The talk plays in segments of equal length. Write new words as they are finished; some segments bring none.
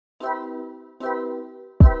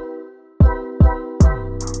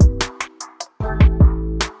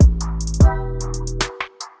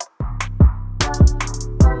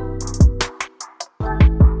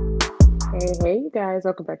guys,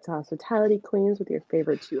 welcome back to Hospitality Queens with your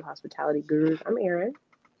favorite two hospitality gurus. I'm Erin,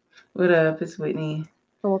 What up? It's Whitney.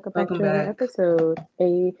 and welcome back Welcome to another back. episode.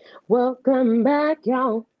 Welcome back,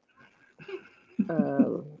 y'all.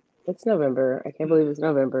 Um, it's November. I can't believe it's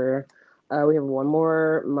November. We have one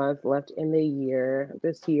more month left in the year.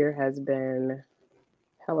 This year has been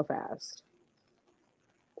hella fast.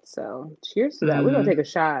 So, cheers to that. We're gonna Mm-hmm. take a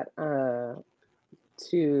shot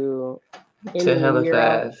to To ending the hella year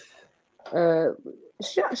out. fast. Uh,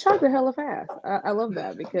 shot to hella fast. I love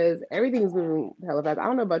that because everything's moving hella fast. I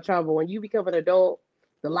don't know about y'all, but when you become an adult,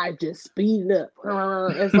 the life just speeding up.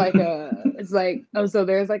 So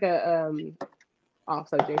there's like a off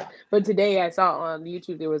subject, but today I saw on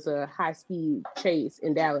YouTube there was a high speed chase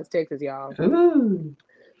in Dallas, Texas, y'all. Ooh.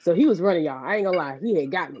 So he was running, y'all. I ain't gonna lie, he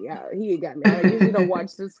had got me. He had got me. I usually don't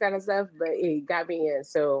watch this kind of stuff, but it got me in.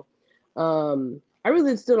 So, I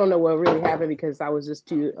really still don't know what really happened because I was just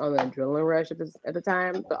too on the adrenaline rush at the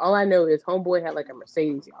time. But all I know is Homeboy had like a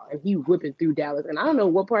Mercedes, y'all, and he whipping through Dallas. And I don't know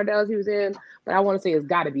what part of Dallas he was in, but I want to say it's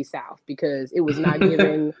got to be south because it was not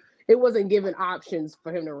given. It wasn't given options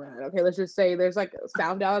for him to run. Okay, let's just say there's like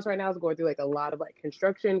South Dallas right now is going through like a lot of like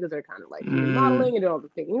construction because they're kind of like Mm. remodeling and all the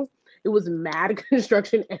things. It was mad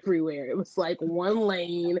construction everywhere. It was like one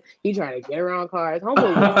lane. He trying to get around cars.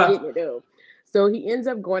 Homeboy was getting it though. So he ends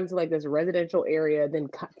up going to like this residential area, then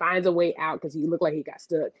finds a way out because he looked like he got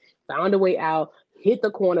stuck. Found a way out, hit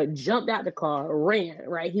the corner, jumped out the car, ran.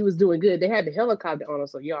 Right, he was doing good. They had the helicopter on him,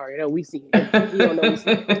 so you already know we seen it. He don't know we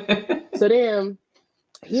seen it. So then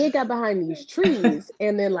he had got behind these trees,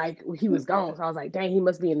 and then like he was gone. So I was like, dang, he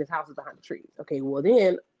must be in this house behind the trees. Okay, well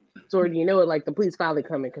then, so you know it, like the police finally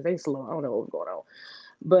coming because they slow. I don't know what was going on.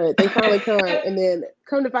 But they finally come, and then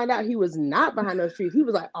come to find out he was not behind those trees. He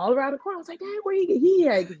was like all around the corner. I was like, dang, where he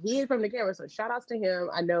like hid from the camera. So shout outs to him.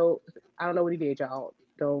 I don't know what he did, y'all.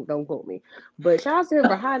 Don't quote me. But shout outs to him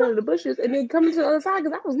for hiding in the bushes and then coming to the other side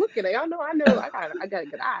because I was looking at y'all know I got a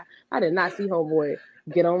good eye. I did not see homeboy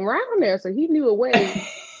get on around there. So he knew a way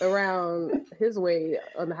around his way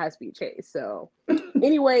on the high speed chase. So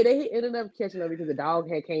anyway, they ended up catching up because the dog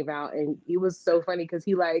head came out, and it was so funny because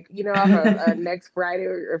he like off of next Friday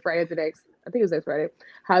or Friday the next, I think it was next Friday,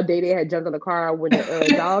 how Day Day had jumped on the car when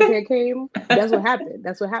the dog head came. That's what happened.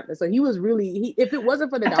 That's what happened. So he was really if it wasn't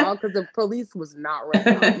for the dog, because the police was not ready,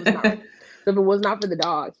 y'all. It was not ready. So if it was not for the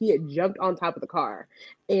dog, he had jumped on top of the car,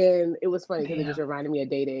 and it was funny because it just Damn. reminded me of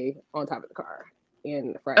Day Day on top of the car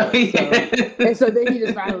in Oh, Friday. So yeah. and so then he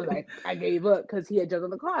just finally was like, I gave up because he had jumped on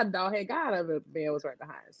the car. The dog had got him, and the man was right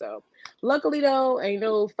behind. So luckily, though, ain't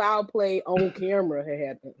no foul play on camera had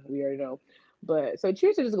happened. We already know. But so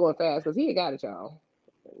cheers to just going fast because he had got it, y'all.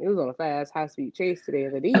 It was on a fast, high speed chase today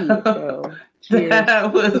in the D. So cheers.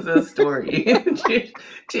 That was a story.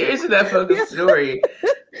 Cheers to that fucking Yeah, story.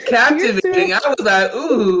 cheers to Captivating. it. I was like,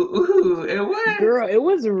 ooh, it Girl, it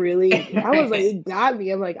was really, I was like, was. it got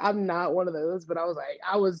me. I'm like, I'm not one of those, but I was like,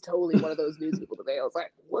 I was totally one of those news people today. I was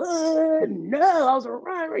like, what? No, I was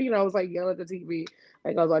right. I was like yelling at the TV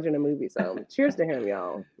like I was watching a movie. So cheers to him,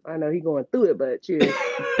 y'all. I know he going through it, but cheers.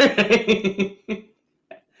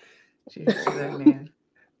 Cheers to that man.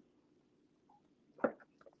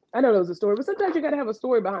 I know there was a story, but sometimes you got to have a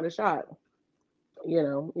story behind a shot.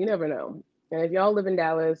 You never know. And if y'all live in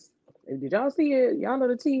Dallas, did y'all see it? Y'all know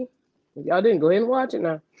the tea. If y'all didn't, go ahead and watch it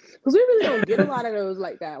now. Because we really don't get a lot of those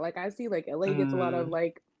like that. Like I see like LA gets a lot of Mm,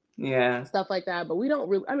 like yeah. stuff like that, but we don't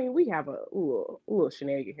really. I mean, we have a little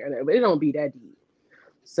shenanigan here and there, but it don't be that deep.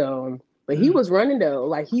 So, but he Mm. was running though,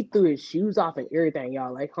 like he threw his shoes off and everything,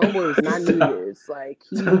 y'all. Like homeboy was not new to this. Like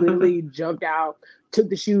he literally jumped out, took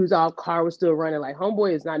the shoes off, car was still running. Like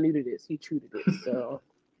homeboy is not new to this. He true to this. So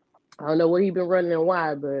I don't know what he been running and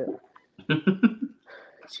why, but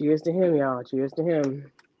cheers to him, y'all. Cheers to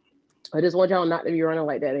him. I just want y'all not to be running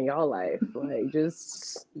like that in y'all life. Like,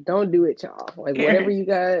 just don't do it, y'all. Like, whatever you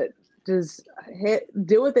got, just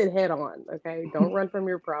deal with it head on. Okay, don't run from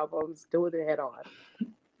your problems. Deal with it head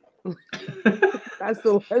on. That's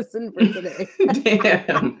the lesson for today.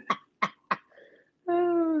 Damn.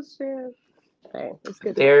 Oh shit. Hey, it's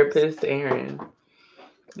good times. Therapist Aaron.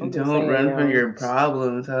 I'm just Don't saying, run from y'all. your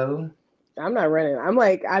problems, ho. I'm not running. I'm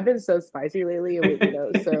like, I've been so spicy lately, and Whitney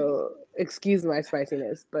knows. So excuse my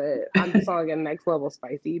spiciness, but I'm just on a next level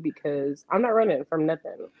spicy because I'm not running from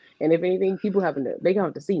nothing. And if anything, people they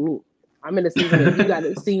have to see me. I'm in a season of you got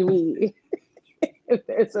to see me if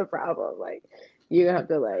there's a problem. Like you have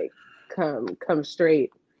to like come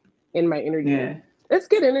straight in my energy. Yeah. It's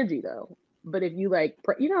good energy though. But if you like,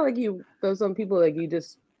 like those some people like you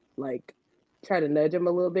just like try to nudge them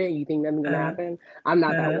a little bit, you think nothing's gonna Uh, happen. I'm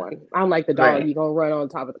not that uh, one. I'm like the dog. right. You gonna run on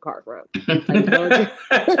top of the car front. Like don't you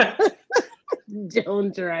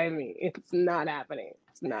Don't try me. It's not happening.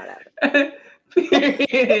 It's not happening.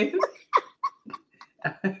 Period.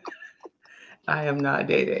 I am not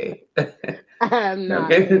Day Day. I'm Don't not.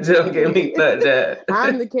 get me touched up.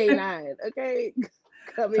 I'm the K9. Okay,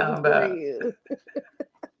 coming Talking for about you.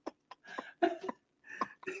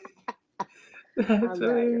 that's I'm that girl.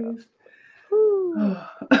 hilarious. Whew.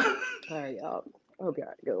 All right, y'all. I hope y'all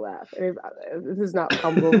had a good laugh. And if this is not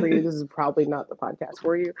humble for you, this is probably not the podcast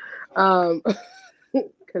for you.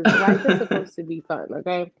 Because life is supposed to be fun,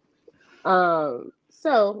 okay?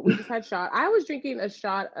 So we just had shot. I was drinking a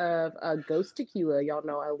shot of Ghost Tequila. Y'all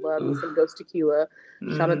know I love me some Ghost Tequila.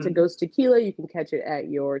 Shout out to Ghost Tequila. You can catch it at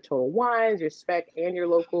your Total Wines, your Spec, and your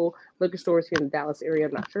local liquor stores here in the Dallas area.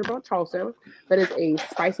 I'm not sure about Charleston. That is a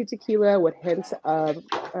spicy tequila with hints of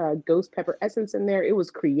ghost pepper essence in there. It was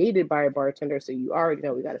created by a bartender, so you already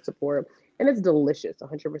know we got to support. And it's delicious,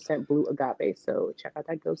 100% blue agave. So check out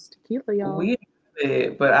that Ghost Tequila, y'all. We have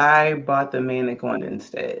it, but I bought the Manic one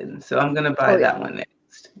instead, so I'm gonna buy that one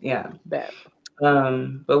next. Yeah. Bet.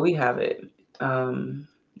 But we have it in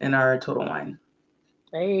our Total Wine.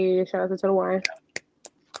 Hey, shout out to Total Wine.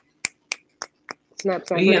 Snap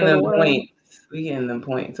We getting for them Total Wine. points. We getting them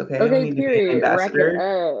points. Okay. Okay, We need period. to be an Rack it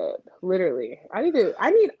ambassador. up. Literally. I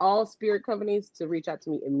need all spirit companies to reach out to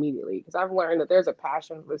me immediately because I've learned that there's a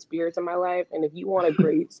passion for spirits in my life. And if you want a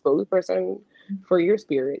great spokesperson for your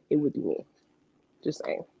spirit, it would be me. Just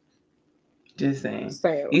saying. Just saying.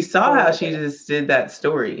 Saying. You saw how she just did that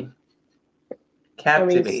story.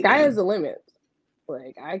 Captivating. I mean, sky is the limit.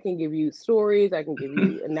 Like, I can give you stories, I can give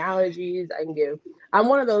you analogies, I'm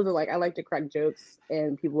one of those that, like, I like to crack jokes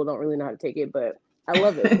and people don't really know how to take it, but I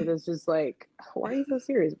love it because it's just like, why are you so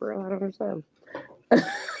serious, bro? I don't understand.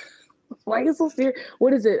 Why are you so serious?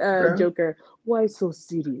 What is it, Joker? Why so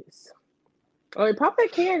serious? Oh, wait, pop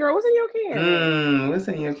that can, girl. What's in your can? What's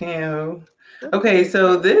in your can? Okay,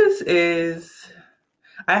 so this is.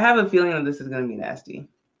 I have a feeling that this is going to be nasty.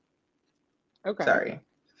 Okay. Sorry.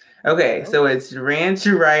 Okay, so it's Ranch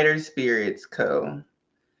Rider Spirits Co.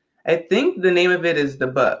 I think the name of it is The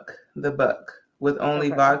Buck. The Buck. With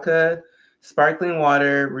only vodka, sparkling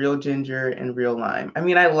water, real ginger, and real lime. I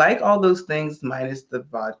mean, I like all those things minus the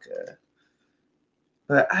vodka.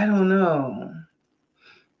 But I don't know.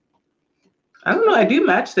 I do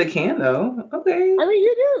match the can though. Okay. I mean,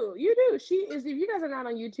 you do. She is. If you guys are not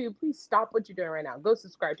on YouTube, please stop what you're doing right now. Go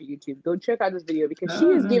subscribe to YouTube. Go check out this video because she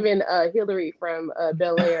is giving Hillary from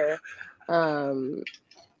Bel Air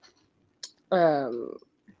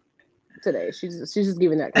today. She's just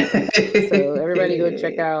giving that content. So everybody go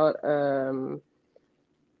check out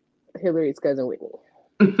Hillary's cousin Whitney.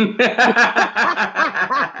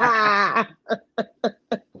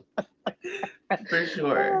 For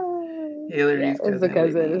sure. Hillary's cousin. It's a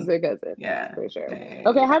cousin. It's a cousin. Yeah. For sure.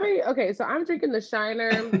 Okay, how many? Okay, so I'm drinking the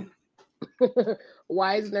Shiner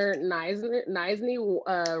Weisner Neisny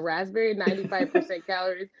raspberry, 95%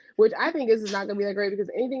 calories, which I think is not gonna be that great because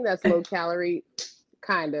anything that's low calorie,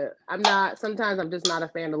 kinda. Sometimes I'm just not a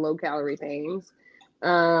fan of low calorie things.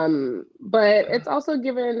 But it's also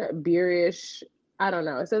given beerish. I don't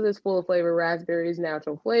know. It says it's full of flavor, raspberries,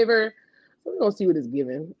 natural flavor. So we're gonna see what it's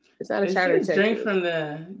given. It's not a Shiner Texas. Do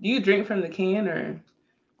you drink from the can or?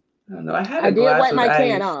 I don't know. I did wipe my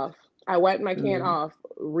can off. I wiped my can off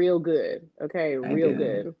real good. Okay, real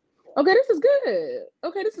good. Okay, this is good.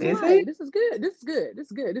 Okay, this is light. This is good. This is good. This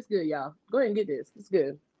is good. This is good, y'all. Go ahead and get this. This is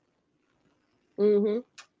good.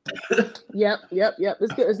 Yep.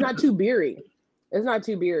 It's good. It's not too beery. That's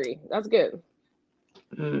good.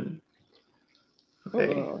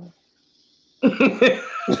 Okay.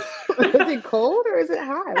 Is it cold or is it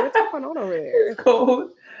hot? What's going on over there? It's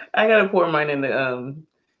cold. I gotta pour mine in the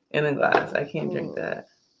glass. I can't drink that.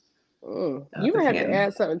 You might have to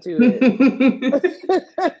add something to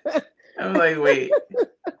it. I'm like, wait.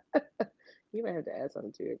 You might have to add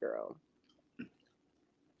something to it, girl.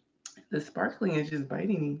 The sparkling is just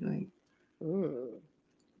biting me.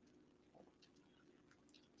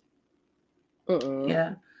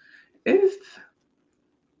 Yeah.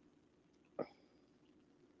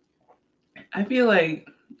 I feel like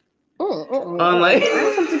on like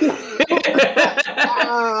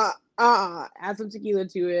add some tequila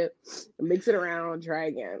to it, mix it around, try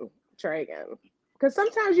again. Because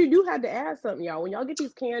sometimes you do have to add something, y'all. When y'all get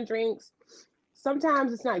these canned drinks,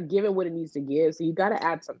 sometimes it's not giving what it needs to give, so you got to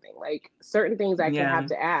add something. Like certain things I can have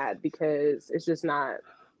to add because it's just not.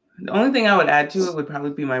 The only thing I would add to it would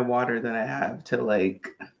probably be my water that I have to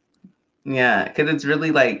because it's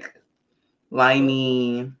really like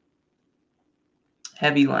limey,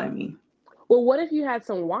 heavy limey. Well, what if you had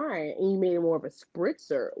some wine and you made it more of a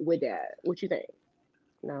spritzer with that? What you think?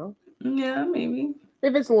 No? Yeah, maybe.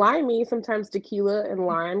 If it's limey, sometimes tequila and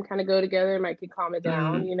lime kind of go together. It might could calm it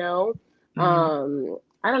down, you know. Mm-hmm.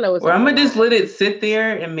 I don't know what's Or up I'm on gonna just that. let it sit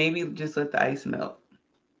there and maybe just let the ice melt,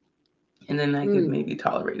 and then I could Mm, maybe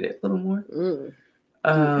tolerate it a little more. mm.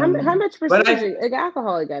 How much But percentage of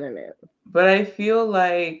alcohol it got in it? I feel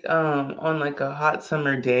like on like a hot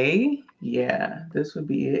summer day, yeah, this would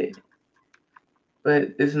be it.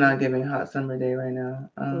 But it's not giving hot summer day right now.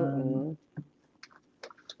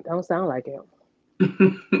 Don't sound like it.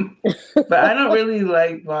 But I don't really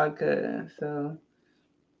like vodka, so.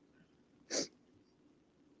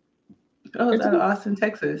 Oh, it's It's out of good. Austin,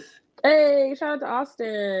 Texas. Hey, shout out to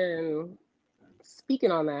Austin. Speaking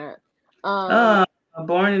on that, Oh,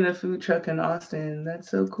 born in a food truck in Austin. That's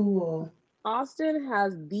so cool. Austin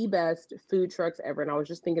has the best food trucks ever. And I was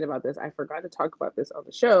just thinking about this. I forgot to talk about this on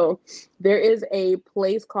the show. There is a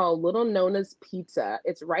place called Little Nona's Pizza.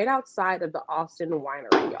 It's right outside of the Austin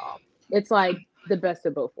Winery, y'all. It's like the best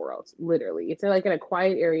of both worlds, literally. It's like in a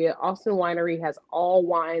quiet area. Austin Winery has all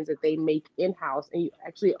wines that they make in house. And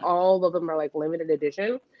actually, all of them are like limited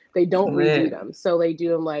edition. They don't redo Lit. them. So they do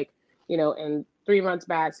them like, in 3 months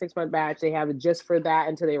batch, 6 month batch, they have it just for that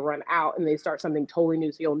until they run out and they start something totally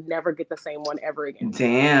new. So you'll never get the same one ever again.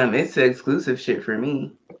 Damn, it's exclusive shit for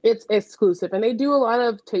me. It's exclusive. And they do a lot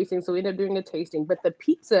of tasting. So we end up doing a tasting. But the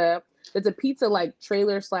pizza, there's a pizza like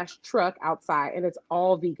trailer/truck outside, and it's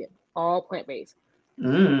all vegan, all plant-based.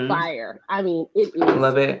 Fire. I mean, it is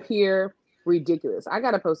Love it. pure ridiculous. I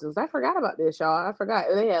gotta post this. I forgot about this, y'all. I forgot.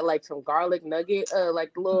 They had like some garlic nugget,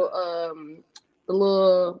 like the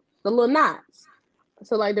little knots.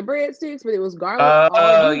 So like the breadsticks, but it was garlic, all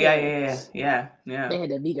Oh, vegan. yeah. They had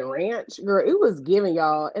the vegan ranch, girl. It was giving,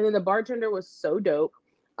 y'all. And then the bartender was so dope.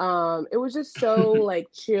 It was just so like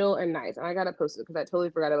chill and nice. And I gotta post it because I totally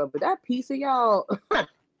forgot about it. But that pizza, y'all,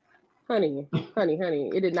 honey,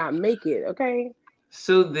 it did not make it. Okay.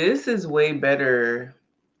 So this is way better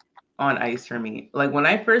on ice for me. Like when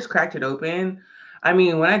I first cracked it open, I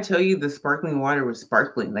mean, when I tell you the sparkling water was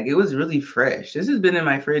sparkling, like it was really fresh. This has been in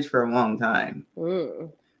my fridge for a long time.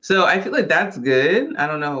 So I feel like that's good. I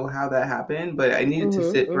don't know how that happened, but I needed to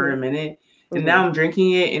sit for a minute. And now I'm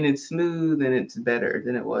drinking it and it's smooth and it's better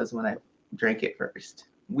than it was when I drank it first.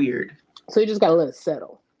 Weird. So you just gotta let it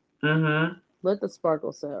settle. Mm-hmm. Let the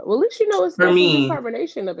sparkle settle. Well, at least you know it's got some good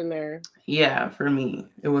carbonation up in there. Yeah, for me,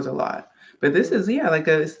 it was a lot. But this is, like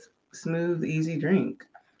a smooth, easy drink.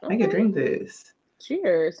 Okay. I can drink this.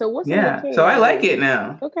 Cheers. So what's in the can? So I like it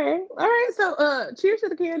now. Okay. All right. So cheers to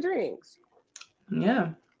the canned drinks. Yeah.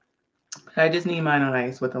 I just need mine on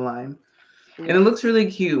ice with a lime. Yep. And it looks really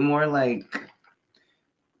cute. More like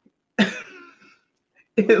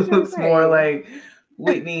it looks more like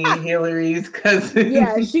Whitney Hillary's cousin.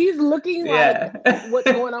 Yeah, she's looking like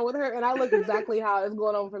what's going on with her, and I look exactly how it's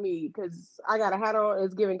going on for me because I got a hat on.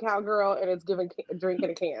 It's giving cowgirl, and it's giving drink in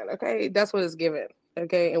a can. Okay, that's what it's giving.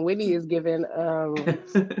 Okay, and Whitney is giving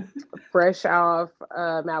fresh off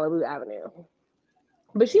Malibu Avenue,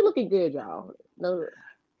 but she looking good, y'all. No,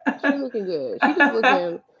 she looking good.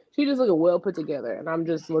 She just looking well put together, and I'm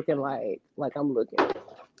just looking like I'm looking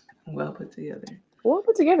well put together. Well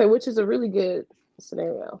put together, which is a really good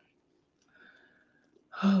scenario.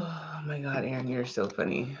 Oh my God, Aaron, you're so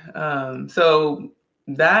funny. So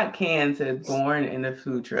that can said born in a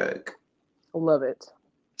food truck. Love it.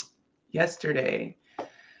 Yesterday,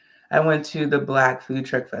 I went to the Black Food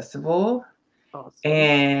Truck Festival. Awesome.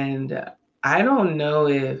 And I don't know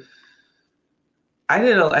if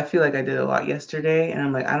I feel like I did a lot yesterday, and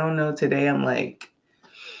I'm like, I don't know, today I'm like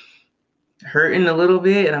hurting a little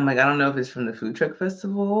bit, and I'm like, I don't know if it's from the food truck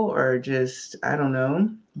festival or just, I don't know,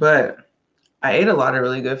 but I ate a lot of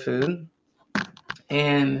really good food,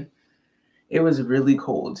 and it was really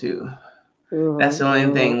cold too. That's the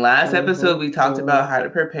only thing. Last episode, we talked about how to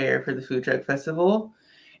prepare for the food truck festival,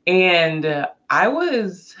 and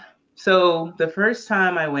so the first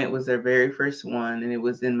time I went was their very first one, and it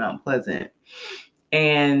was in Mount Pleasant.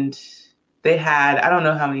 And they had, I don't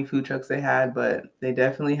know how many food trucks they had, but they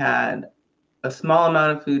definitely had a small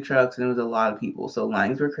amount of food trucks, and it was a lot of people. So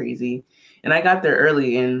lines were crazy. And I got there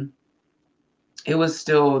early, and it was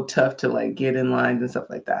still tough to like get in lines and stuff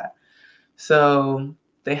like that. So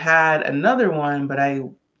they had another one, but I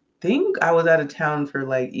think I was out of town for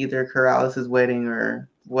like either Corrales' wedding or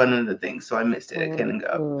one of the things. So I missed it. I couldn't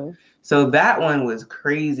go. So that one was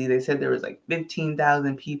crazy. They said there was like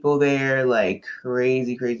 15,000 people there, like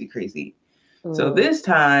crazy. So this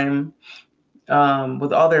time,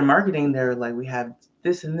 with all their marketing, they're like, we have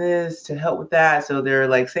this and this to help with that. So they're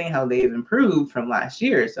like saying how they've improved from last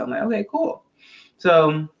year. So I'm like, okay, cool.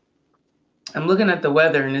 So I'm looking at the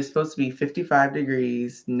weather and it's supposed to be 55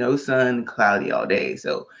 degrees, no sun, cloudy all day.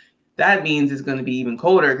 So that means it's going to be even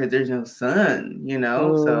colder because there's no sun, you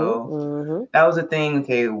know? So that was a thing.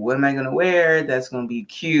 Okay, what am I going to wear? That's going to be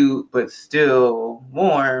cute, but still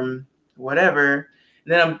warm, whatever.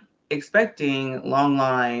 And then I'm expecting long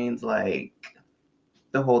lines, like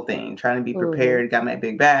the whole thing, trying to be prepared, got my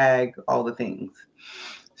big bag, all the things.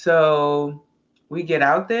 So we get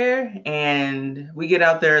out there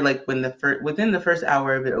like within the first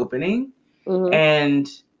hour of it opening, and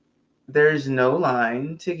there's no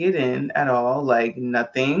line to get in at all, like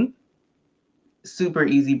nothing. Super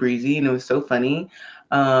easy breezy, and it was so funny.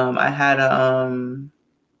 I had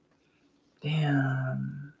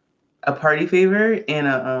a party favor in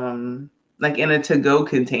a to-go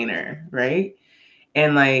container, right?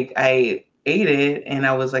 And like I ate it and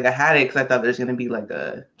I was like, I had it because I thought there's gonna be like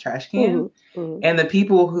a trash can. And the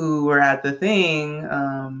people who were at the thing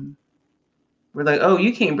were like, oh,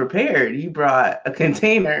 you came prepared. You brought a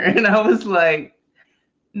container. And I was like,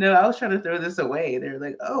 no, I was trying to throw this away. They're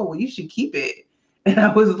like, oh, well, you should keep it. And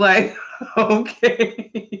I was like,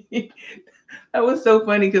 okay. That was so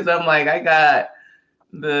funny because I'm like, I got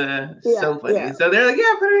so funny. Yeah. So they're like,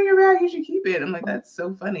 yeah, put it in your bag. You should keep it. I'm like, that's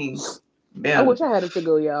so funny. Bam. I wish I had it to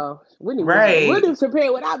go, y'all. Whitney was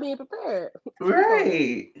prepared without being prepared.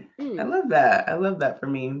 Right. I love that. I love that for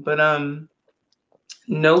me. But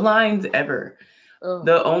no lines ever.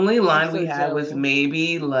 The only line we had was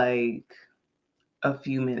maybe like a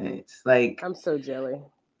few minutes. Like I'm so jelly.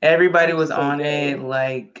 Everybody was on it,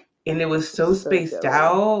 like, and it was so spaced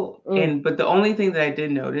out. But the only thing that I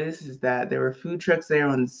did notice is that there were food trucks there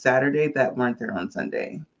on Saturday that weren't there on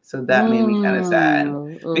Sunday. So that made me kind of sad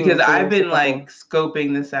because I've been like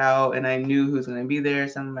scoping this out and I knew who's going to be there,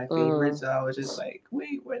 some of my favorites. So I was just like,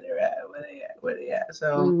 wait, where they're at, where they at.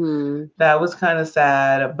 So that was kind of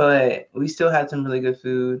sad, but we still had some really good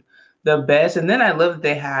food. The best, and then I love that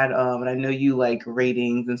they had, and I know you like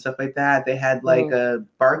ratings and stuff like that. They had like a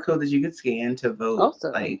barcode that you could scan to vote,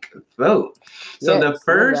 vote. So the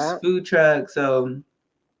first food truck, so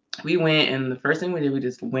we went, and the first thing we did, we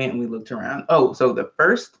just went and we looked around. Oh, so the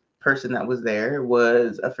first person that was there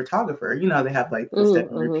was a photographer. You know, they have like the step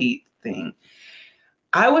and repeat thing.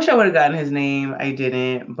 I wish I would have gotten his name. I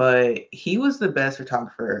didn't, but he was the best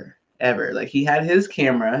photographer ever. Like he had his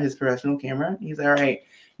camera, his professional camera. He's all right.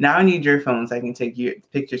 Now I need your phone so I can take your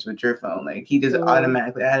pictures with your phone. Like he just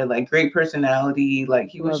automatically added like great personality. Like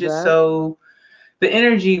he was just so, the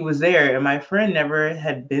energy was there. And my friend never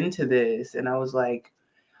had been to this. And I was like,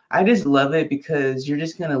 I just love it because you're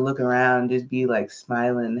just going to look around, just be like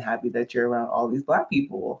smiling, happy that you're around all these Black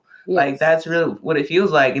people. Yes. Like that's really what it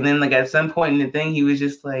feels like. And then like at some point in the thing, he was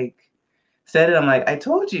just like, said it. I'm like, I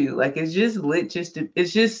told you, like, it's just lit.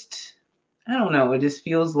 It's just, I don't know. It just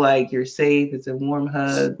feels like you're safe. It's a warm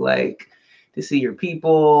hug, like to see your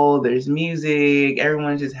people. There's music.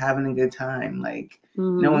 Everyone's just having a good time. Like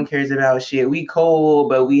no one cares about shit. We cold,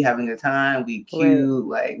 but we having a time. We cute.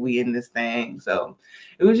 Like we in this thing. So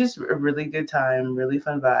it was just a really good time. Really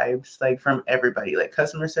fun vibes. Like from everybody. Like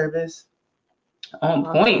customer service on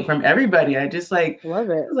point from everybody. I just like love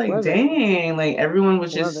it. I was like, dang, like everyone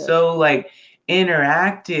was just so like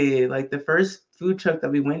interactive. Like the first food truck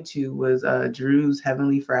that we went to was Drew's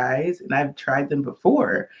Heavenly Fries, and I've tried them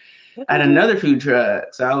before at another food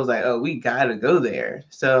truck. So I was like, oh, we gotta go there.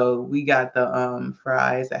 So we got the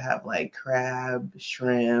fries that have like crab,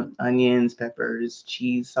 shrimp, onions, peppers,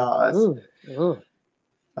 cheese sauce.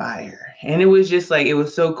 Fire. And it was just like, it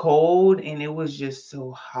was so cold and it was just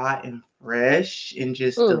so hot and fresh and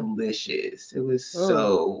just delicious. It was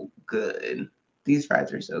so good. These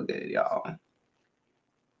fries are so good, y'all.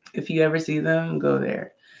 If you ever see them, go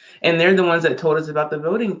there. And they're the ones that told us about the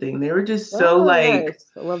voting thing. They were just so like, nice.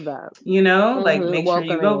 I love that. You know, like make sure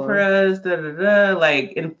you vote for us,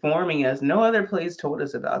 like informing us. No other place told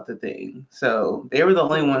us about the thing. So they were the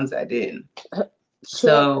only ones that did.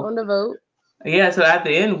 So on the vote. Yeah, so at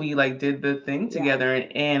the end we like did the thing together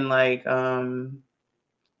and like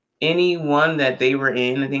anyone that they were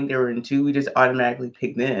in, I think they were in 2, we just automatically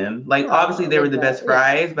picked them. Like obviously they were the best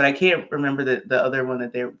fries, but I can't remember the other one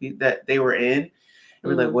that they were in. It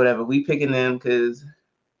was like whatever, we picking them because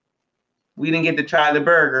we didn't get to try the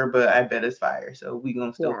burger, but I bet it's fire. So we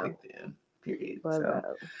gonna still pick them. Period.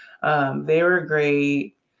 So they were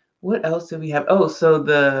great. What else did we have? Oh, so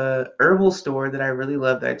the herbal store that I really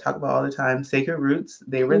love that I talk about all the time, Sacred Roots,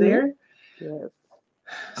 they were there. Yes.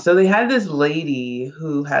 So they had this lady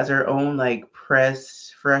who has her own like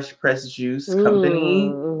fresh pressed juice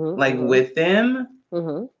company, like with them.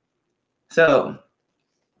 So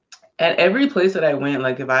at every place that I went,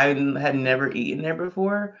 like if I had never eaten there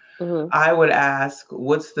before, I would ask,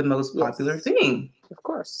 what's the most popular thing? Of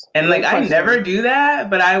course. And like, I never do that,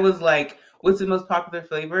 but I was like, what's the most popular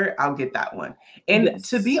flavor? I'll get that one. And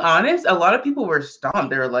to be honest, a lot of people were stumped.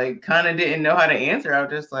 They were like, kind of didn't know how to answer. I was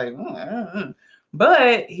just like,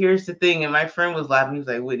 But here's the thing. And my friend was laughing. He was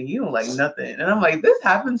like, Whitney, you don't like nothing. And I'm like, this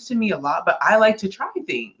happens to me a lot, but I like to try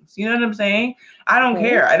things. You know what I'm saying? I don't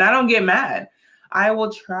care. And I don't get mad. I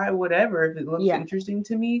will try whatever. If it looks interesting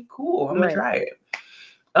to me, cool. I'm going to try it.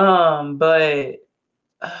 But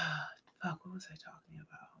fuck, what was I talking about?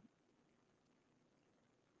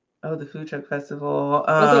 Oh, the food truck festival.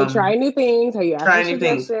 Okay, try new things. Are you asking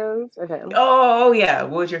suggestions? Okay. Oh yeah.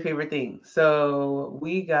 What was your favorite thing? So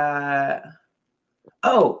we got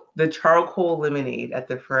the charcoal lemonade at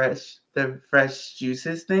the fresh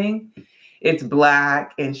juices thing. It's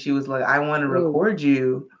black, and she was like, I want to record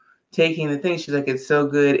you taking the thing. She's like, it's so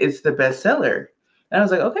good. It's the best seller. And I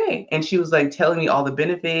was like, okay. And she was like telling me all the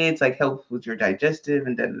benefits, like helps with your digestive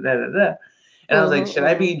and da da da da. And I was like, should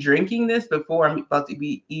I be drinking this before I'm about to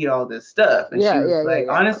eat all this stuff? And she was like,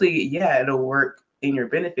 honestly, it'll work in your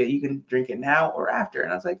benefit. You can drink it now or after.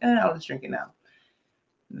 And I was like, I'll just drink it now.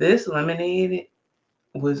 This lemonade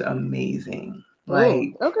was amazing.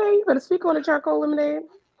 Like, okay, you better speak on the charcoal lemonade.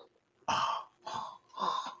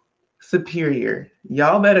 Superior.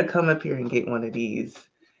 Y'all better come up here and get one of these.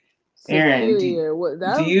 Aaron, do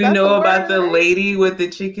you know about the lady with the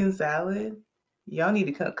chicken salad? Y'all need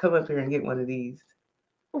to come up here and get one of these.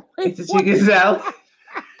 It's a chicken salad.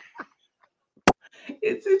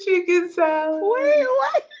 It's a chicken salad. Wait,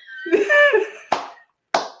 what?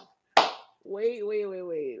 Wait.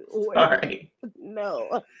 Sorry.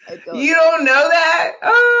 No. You don't know that?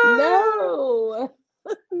 No.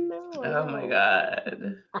 No. Oh my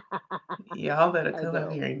God. Y'all better come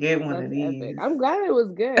up here and get one of these. Epic. I'm glad it was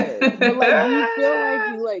good. But like, do you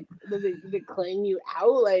feel like did it clean you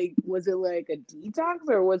out? Like, was it like a detox,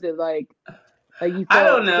 or was it like you felt I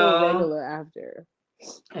don't know. regular after?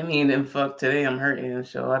 I mean, and fuck, today I'm hurting,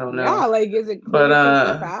 so I don't know. Yeah, like, is it cleaning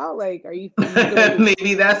stuff out? Like, are you like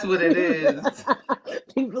maybe that's what it is. Do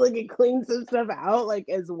you feel like it cleans some stuff out, like,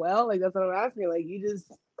 as well? Like, that's what I'm asking. Like, you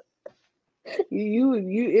just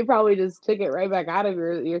it probably just took it right back out of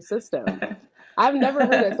your system. I've never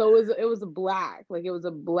heard it. So it was a black, like, it was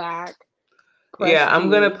a black. Yeah, I'm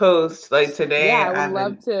gonna post like today. Yeah, I would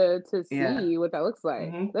love to see what that looks like.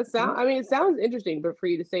 I mean, it sounds interesting, but for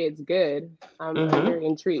you to say it's good, I'm very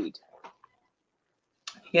intrigued.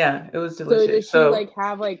 Yeah, it was delicious. So does she like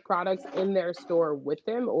have like products in their store with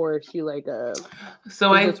them, or is she like a?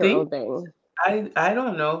 So I think her own thing? I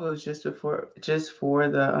don't know if it was just for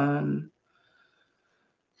the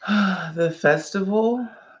the festival.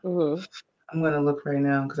 I'm gonna look right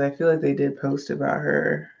now because I feel like they did post about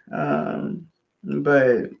her.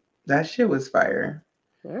 But that shit was fire.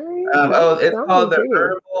 It's called the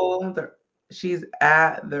Herbal. She's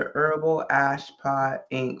at the Herbal Ash Pot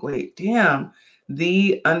Inc. Wait, damn.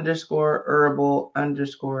 The _Herbal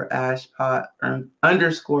 _Ash Pot _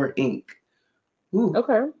 Inc. Ooh.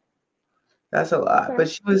 Okay. That's a lot. Okay. But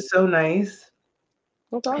she was so nice.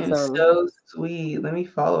 That's awesome. And so sweet. Let me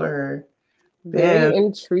follow her. Very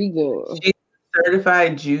intriguing. She's a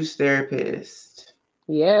certified juice therapist.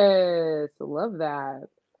 Yes, love that.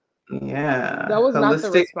 Yeah. That was not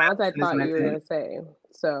the response I thought you were going to say.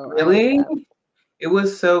 So really? It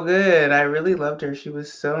was so good. I really loved her. She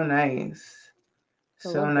was so nice.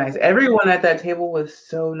 So nice. That. Everyone at that table was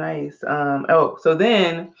so nice. So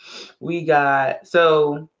then I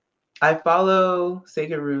follow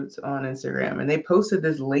Sacred Roots on Instagram, and they posted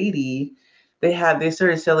this lady. They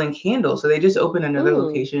started selling candles. So they just opened another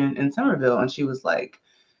location in Somerville, and she was like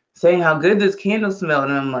saying how good this candle smelled.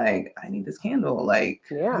 And I'm like, I need this candle. Like,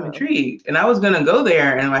 I'm intrigued. And I was going to go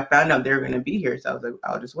there, and I found out they were going to be here. So I was like,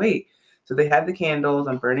 I'll just wait. So they had the candles.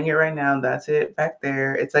 I'm burning it right now. That's it back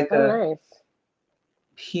there. It's like a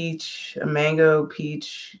mango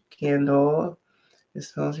peach candle. It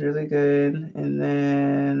smells really good. And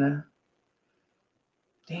then,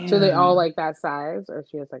 damn. So they all like that size, or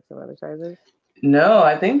she has like some other sizes? No,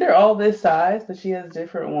 I think they're all this size, but she has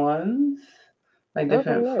different ones, like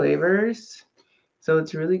different flavors. So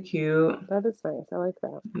it's really cute. That is nice. I like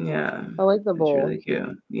that. Yeah. I like the bowl. It's really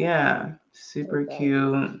cute. Yeah. Super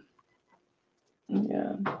cute.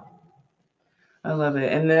 Yeah. I love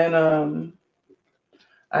it. And then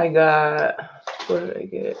I got, what did I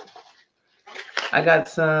get? I got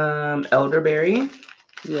some elderberry.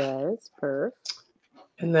 Yes, perf.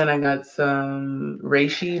 And then I got some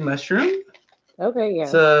reishi mushroom. Okay, yeah.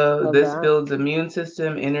 So this builds immune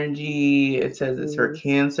system, energy. It says it's for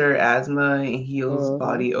cancer, asthma, and heals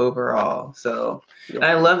body overall. So and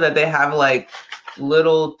I love that they have like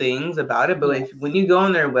little things about it. But Yes. when you go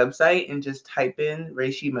on their website and just type in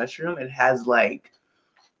reishi mushroom, it has like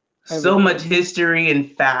so much history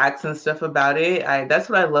and facts and stuff about it. That's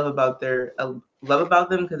what I love about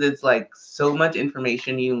them, because it's like so much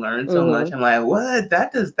information. You learn so much. I'm like, what?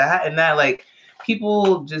 That does that and that. Like,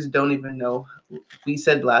 people just don't even know. We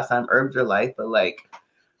said last time, herbs are life, but like,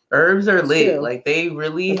 herbs are lit. True. Like, they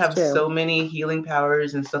really have so many healing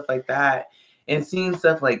powers and stuff like that. And seeing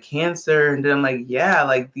stuff like cancer, and then I'm like, yeah,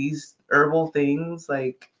 like these herbal things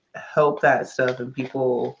like help that stuff, and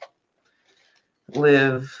people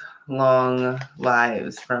live long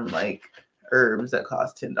lives from like herbs that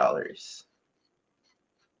cost $10.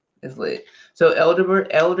 It's lit. So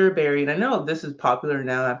elderberry, and I know this is popular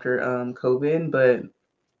now after COVID, but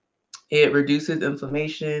it reduces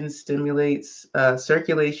inflammation, stimulates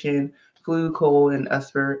circulation, flu, cold, and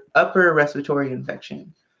upper respiratory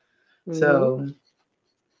infection. So,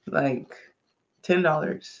 like,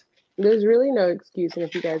 $10. There's really no excuse, and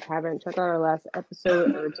if you guys haven't, check out our last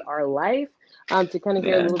episode, Herbs Are Life, to kind of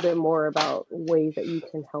hear a little bit more about ways that you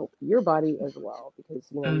can help your body as well, because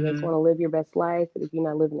you just want to live your best life, but if you're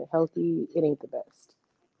not living it healthy, it ain't the best.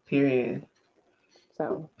 Period.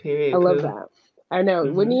 So, Period. I love that. I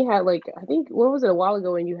know. When you had, like, I think, what was it, a while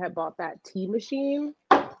ago when you had bought that tea machine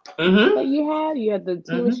that you had the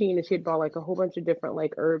tea machine, and she had bought like a whole bunch of different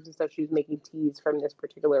like herbs and stuff. She was making teas from this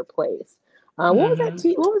particular place. What was that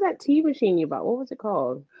tea? What was that tea machine you bought? What was it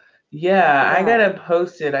called? Yeah, I gotta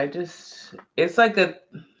post it. It's like I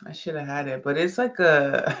should have had it, but it's like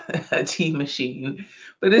a tea machine,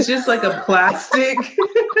 but it's just like a plastic.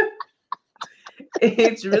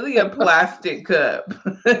 It's really a plastic cup.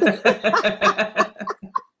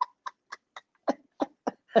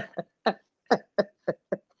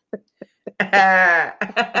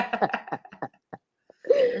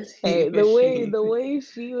 Hey, the way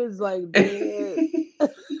she was like doing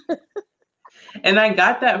it. And I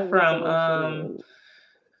got that from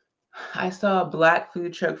I saw Black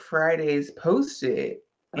Food Truck Fridays post it,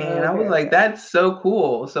 and I was like, that's so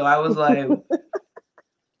cool. So I was like,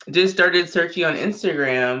 just started searching on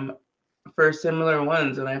Instagram for similar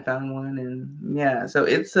ones, and I found one, and yeah, so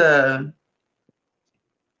it's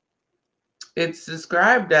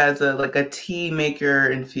described as a tea maker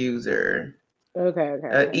infuser.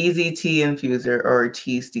 Okay. Easy tea infuser or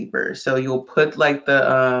tea steeper. So you'll put like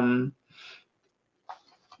the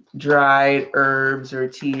dried herbs or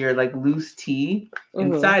tea or like loose tea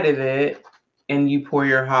inside of it, and you pour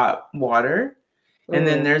your hot water. And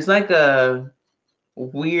then there's like a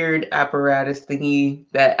weird apparatus thingy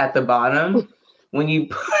that at the bottom when you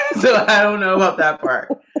so I don't know about that part.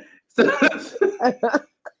 So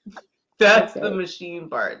that's the machine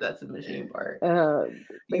part.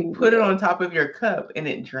 You put it on top of your cup and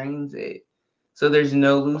it drains it. So there's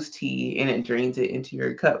no loose tea, and it drains it into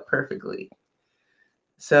your cup perfectly.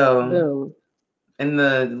 So, and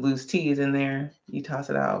the loose tea is in there. You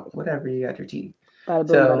toss it out, whatever, you got your tea.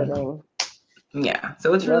 So, yeah.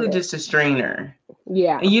 So it's really just a strainer.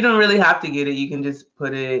 Yeah. And you don't really have to get it. You can just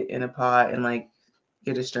put it in a pot and like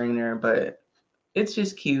get a strainer, but it's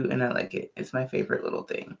just cute and I like it. It's my favorite little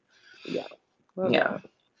thing. Yeah. Yeah.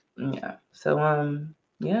 So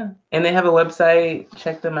yeah. And they have a website.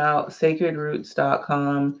 Check them out,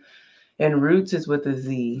 sacredroots.com. And Roots is with a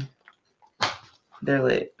Z. They're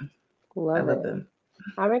lit. I love them.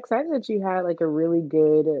 I'm excited that you had like a really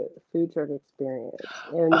good food truck experience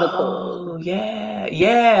in the cold.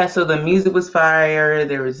 Yeah. So the music was fire.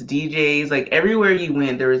 There was DJs. Like everywhere you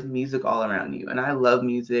went, there was music all around you. And I love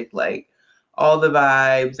music. Like all the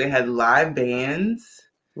vibes. They had live bands,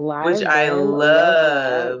 which I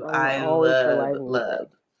love.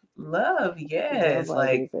 Love. Yes.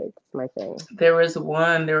 Like music. It's my thing. There was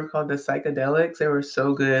one. They were called the Psychedelics. They were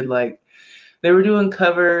so good. Like they were doing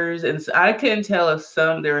covers, and I couldn't tell if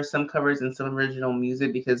there were some covers and some original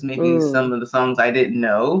music because maybe some of the songs I didn't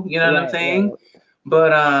know. You know what I'm saying? Right.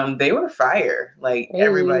 But they were fire. Like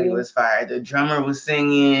everybody was fire. The drummer was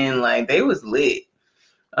singing. Like they was lit.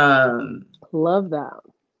 Love that.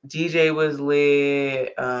 DJ was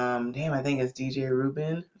lit. Damn, I think it's DJ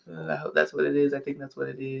Ruben. I hope that's what it is. I think that's what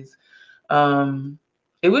it is.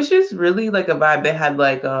 It was just really like a vibe. They had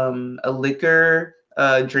like a liquor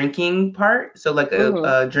drinking part, so like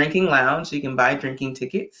a drinking lounge, so you can buy drinking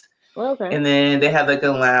tickets. And then they had like a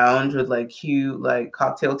lounge with like cute like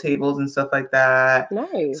cocktail tables and stuff like that.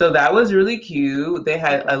 Nice. So that was really cute. They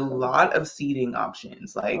had a lot of seating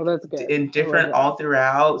options, like in different all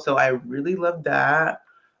throughout. So I really loved that.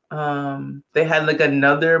 They had like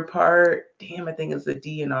another part. Damn, I think it's the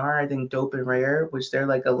DNR. I think Dope and Rare, which they're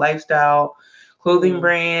like a lifestyle clothing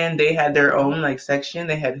brand. They had their own like section.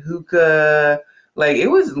 They had hookah, Like it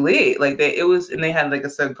was lit. Like and they had like a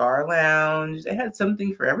cigar lounge. They had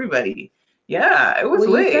something for everybody. Yeah, it was Well,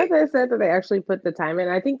 you lit. said that they actually put the time in.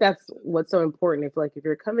 I think that's what's so important. If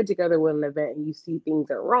you're coming together with an event and you see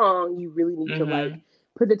things are wrong, you really need to like Mm-hmm.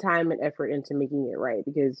 put the time and effort into making it right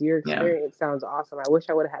because your Yeah. experience sounds awesome. I wish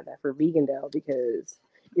I would have had that for Vegandale because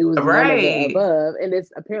it was none of the Right. above. And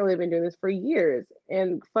it's apparently been doing this for years.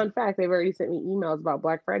 And fun fact, they've already sent me emails about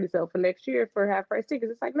Black Friday sale for next year for half price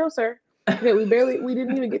tickets. It's like, no, sir. Okay, we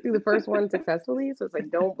didn't even get through the first one successfully. So it's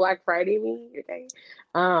like, don't Black Friday me, okay?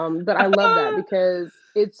 But I love that because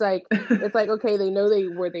it's like okay, they know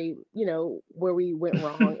where we went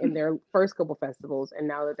wrong in their first couple festivals, and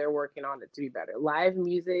now that they're working on it to be better. Live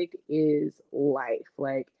music is life.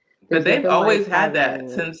 Like But there's they've nothing like always had that having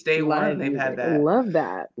since day one. live They've had music. that. Love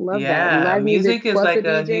that. Love that. Yeah, Live music music is plus a like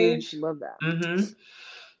a DJ. huge, Love that.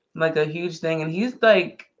 mm-hmm, like a huge thing, and he's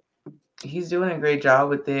doing a great job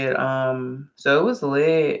with it. So it was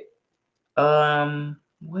lit.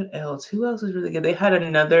 What else? Who else was really good? They had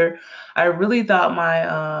another. I really thought my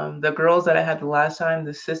the girls that I had the last time,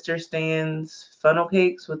 the Sister Stands funnel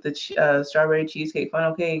cakes with the strawberry cheesecake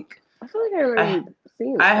funnel cake. I feel like I already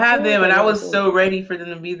seen I it. I had feel like them, and I've I already was seen so it. ready for them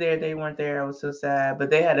to be there. They weren't there. I was so sad. But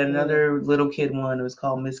they had another little kid one. It was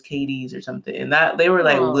called Miss Katie's or something, and that they were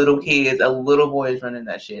like little Oh, kids, a little boys running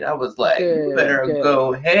that shit. I was like, you good, better good.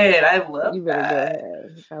 go ahead. I love You better go that.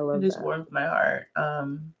 ahead. I It love just that. warmed my heart.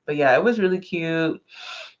 But yeah, it was really cute.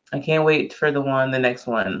 I can't wait for the next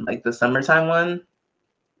one, like the summertime one.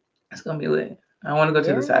 It's gonna be lit. I want to go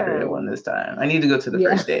to the Saturday Yeah. one this time. I need to go to the Yeah.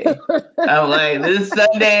 first day. I'm like, this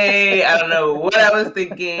Sunday, I don't know what I was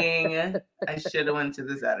thinking. I should have went to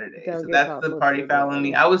the Saturday. Don't So get that's caught the party slipping foul on me.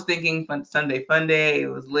 again. I was thinking Sunday fun day. It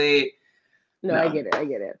was lit. No, I No. get it. I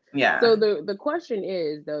get it. Yeah. So the question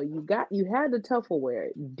is though, you had the Tupperware.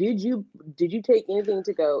 Did you take anything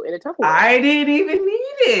to go in a Tupperware? I didn't even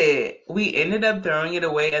need it. We ended up throwing it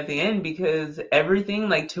away at the end because everything,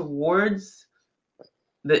 like towards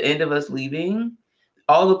the end of us leaving,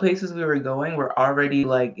 all the places we were going were already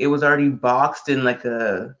like, it was already boxed in like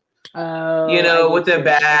a, Oh, I with get the you.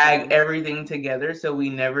 bag, Okay. everything together. So we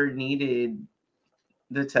never needed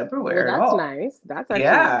the Well, Tupperware at that's all. nice. That's actually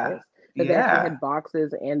Yeah. nice that they actually Yeah. had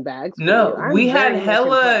boxes and bags for you. No, I'm very much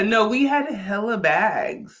impressed. we had hella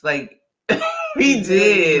bags. Like we I'm very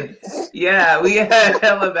did. impressed. Yeah, we had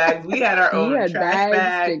hella bags. We had our You own had trash bags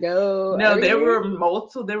to bag. go No, everywhere.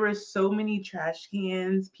 there were so many trash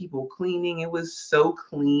cans, people cleaning. It was so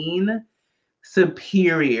clean.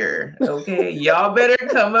 Superior. Okay. Y'all better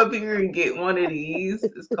come up here and get one of these.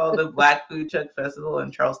 It's called the Black Food Truck Festival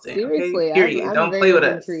in Charleston. Okay. Seriously, Period. I'm Don't very play with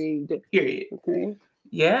much us. intrigued. Period. Okay.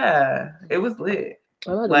 Yeah. It was lit.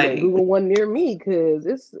 I'm about to Like, Google one near me because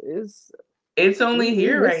it's it's only we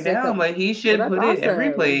here right missed a now, couple. but he Well, should that's put it every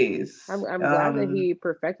awesome. place. I'm glad that he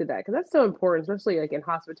perfected that because that's so important, especially like in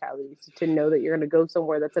hospitality, to know that you're going to go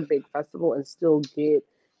somewhere that's a big festival and still get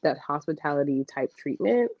that hospitality type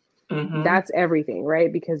treatment. Mm-hmm, That's everything,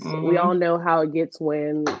 right? Because we mm-hmm. all know how it gets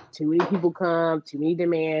when too many people come, too many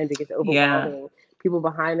demands, it gets Yeah. overwhelming. People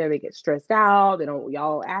behind there, they get stressed out. They don't,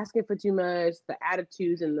 y'all asking for too much. The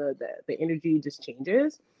attitudes and the energy just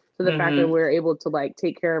changes. So the fact that Mm-hmm. we're able to like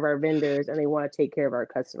take care of our vendors and they want to take care of our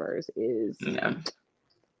customers is Yeah.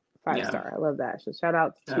 5 star. I love that. So shout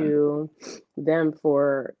out Yeah. to them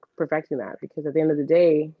for perfecting that because at the end of the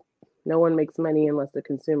day, no one makes money unless the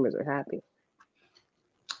consumers are happy.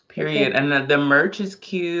 Okay. Period. And the merch is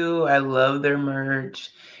cute. I love their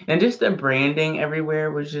merch. And just the branding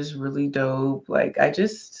everywhere was just really dope. Like I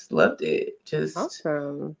just loved it. Just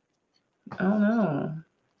Awesome. I don't know.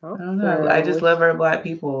 I don't know. I Awesome. just love our Black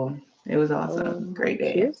people. It was awesome. Great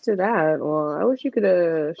day. Cheers to that. Well, I wish you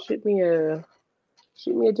could shoot me a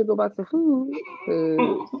jiggle box of food.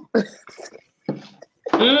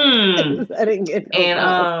 I didn't get no And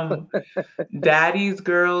calls. Daddy's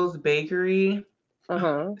Girls Bakery.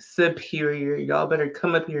 Uh-huh. Superior. Y'all better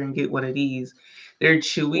come up here and get one of these. They're What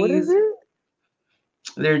is Chewies. it?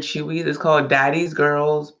 They're Chewies. It's called Daddy's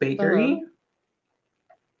Girls Bakery. Uh-huh.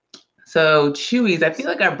 So Chewies, I feel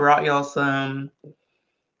like I brought y'all some.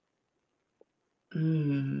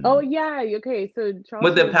 Oh yeah, okay. So With the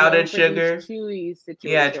Charleston is known powdered for these sugar. Chewy Yeah,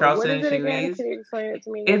 situation. What Charleston is and it again? Chewies. Can you explain it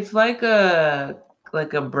to me? It's like a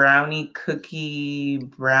brownie cookie,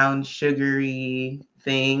 brown sugary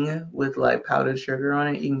thing with like powdered sugar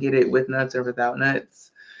on it. You can get it with nuts or without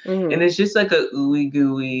nuts. And it's just like a ooey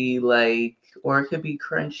gooey, like, or it could be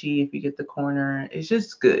crunchy if you get the corner. It's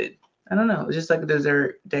just good. I don't know. It's just like a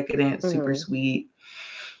dessert, decadent, super sweet.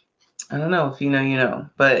 I don't know if you know, you know.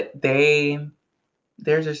 But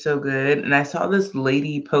theirs are so good. And I saw this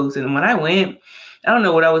lady post, and when I went, I don't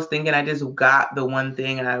know what I was thinking. I just got the one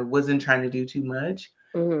thing and I wasn't trying to do too much.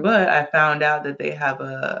 Mm-hmm. But I found out that they have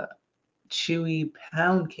a chewy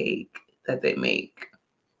pound cake that they make.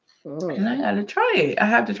 And I gotta try it. I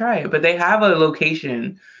have to try it. But they have a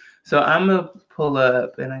location. So I'm gonna pull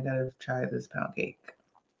up and I gotta try this pound cake.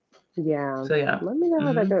 Yeah. So yeah. Let me know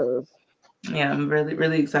how that goes. Yeah, I'm really,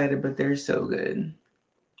 really excited, but they're so good.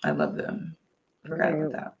 I love them. Forgot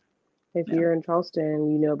about that. If you're in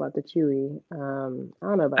Charleston, you know about the Chewy. I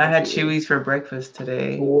don't know about I had Chewy's for breakfast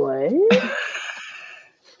today. What?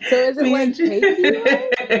 So is it like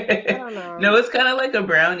cakey? I don't know. No, it's kind of like a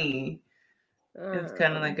brownie. It's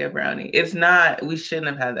kind of like a brownie. It's not. We shouldn't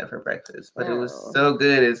have had that for breakfast, but it was so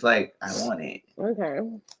good. It's like I want it. Okay.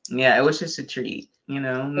 Yeah, it was just a treat.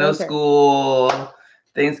 No school,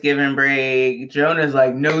 Thanksgiving break. Jonah's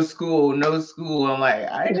like, no school, no school. I'm like,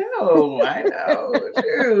 I know,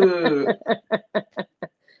 dude.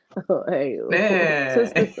 Oh, hey.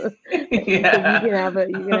 Man. Yeah. You can have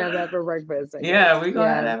that for breakfast. Yeah, we're gonna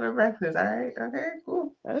have that for breakfast. All right. Okay,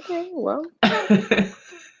 cool. Okay, well.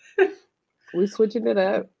 We switching it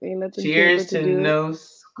up. Ain't nothing. Cheers to no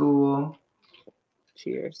school.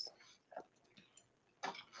 Cheers.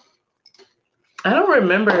 I don't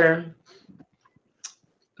remember.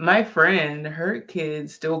 My friend, her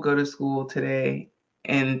kids still go to school today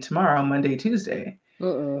and tomorrow, Monday, Tuesday.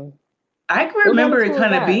 I can remember it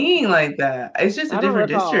kind of being like that. It's just a different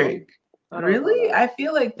district. Really? I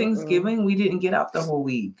feel like Thanksgiving, we didn't get off the whole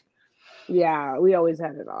week. Yeah, we always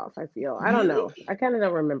had it off, I feel. I don't know. I kind of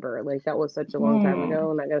don't remember. Like, that was such a long time ago,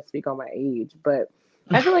 and I got to speak on my age. But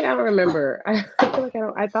I feel like I don't remember. I feel like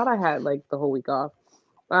I thought I had, like, the whole week off.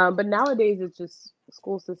 But nowadays, it's just,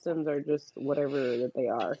 school systems are just whatever that they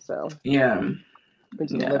are. So, yeah.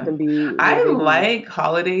 Let them be. I like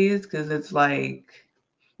holidays because it's like,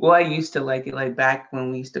 well, I used to like it, like back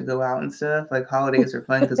when we used to go out and stuff. Like holidays are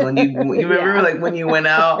fun because when you remember like when you went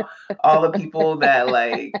out, all the people that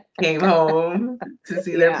like came home to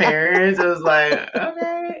see their parents, it was like,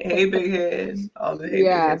 okay, hey big head, all the hey big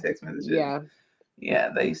head text messages. Yeah,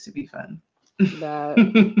 that used to be fun.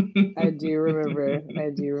 That I do remember.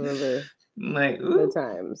 Like the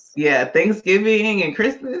times. Yeah, Thanksgiving and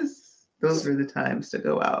Christmas, those were the times to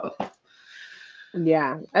go out.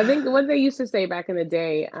 Yeah, I think what they used to say back in the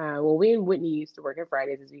day, well, we and Whitney used to work at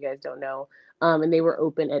Fridays, as you guys don't know, and they were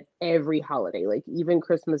open at every holiday, like even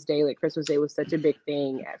Christmas Day. Like Christmas Day was such a big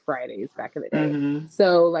thing at Fridays back in the day.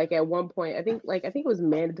 So like at one point, I think it was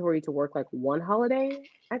mandatory to work like one holiday.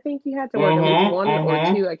 I think you had to work at least one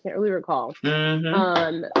or two. I can't really recall. But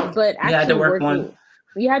actually, you had to work one.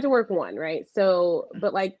 You had to work one, right? So,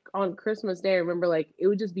 but like on Christmas Day, I remember like it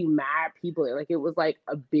would just be mad people there. Like it was like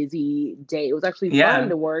a busy day. It was actually fun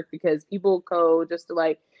to work because people go just to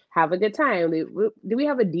like have a good time. Do we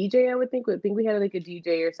have a DJ? I would think we had like a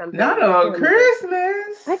DJ or something. Not on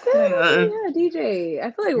Christmas. I could a DJ.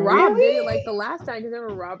 I feel like Rob did it like the last time because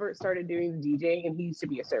remember Robert started doing the DJing and he used to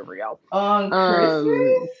be a server, y'all. On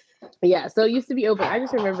Christmas? Yeah, so it used to be open. I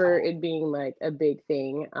just remember it being like a big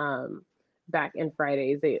thing. Back in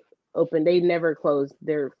Fridays, they never closed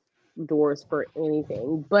their doors for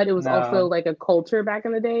anything, but it was also like a culture back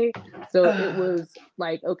in the day. So it was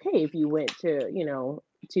like, okay, if you went to,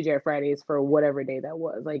 TGI Fridays for whatever day that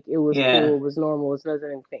was, like it was cool, it was normal, it was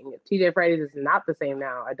nothing. TGI Fridays is not the same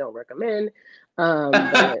now. I don't recommend. But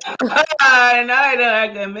I don't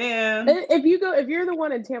recommend. If you're the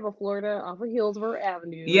one in Tampa, Florida, off of Hillsborough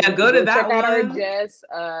Avenue, go to that check one. Out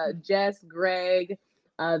our Jess, Greg.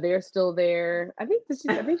 They're still there. I think she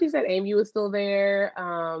said Amy was still there.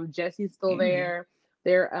 Jesse's still there.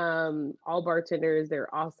 They're all bartenders.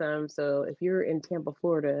 They're awesome. So if you're in Tampa,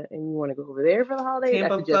 Florida, and you want to go over there for the holiday,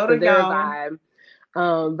 that's just for their vibe.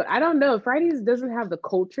 But I don't know. Fridays doesn't have the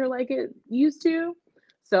culture like it used to.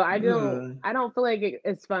 So I don't feel like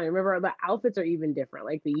it's fun. Remember, the outfits are even different.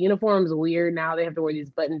 Like the uniform's weird now. They have to wear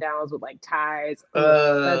these button downs with like ties.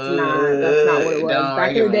 That's not what it was.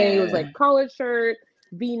 Back in the day, it was like collared shirt,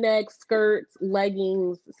 V-neck, skirts,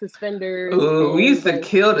 leggings, suspenders. Ooh, we used to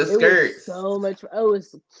kill the skirts. It was so much. Oh, it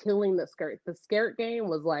was killing the skirts. The skirt game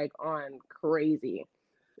was like on crazy.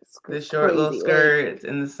 The short little skirts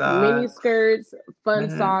and the socks. Mini skirts, fun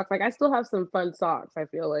socks. Like I still have some fun socks, I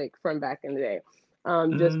feel like, from back in the day.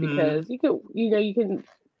 Just because you can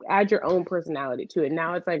add your own personality to it.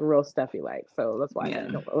 Now it's like real stuff you like. So that's why I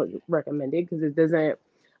don't recommend it, because it doesn't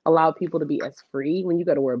allow people to be as free. When you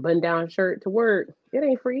got to wear a button-down shirt to work, it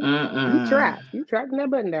ain't free. You trapped in that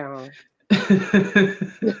button-down. You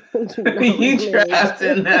trapped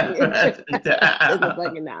in that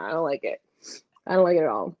button-down. I don't like it. I don't like it at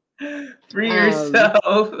all. Free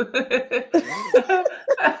yourself.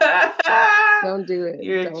 Don't do it.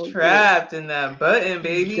 You're Don't trapped in that button,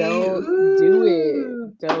 baby. Don't do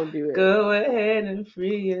it. Don't do it. Go ahead and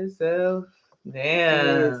free yourself.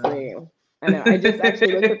 Damn. Seriously. I know. I just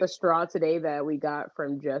actually looked at the straw today that we got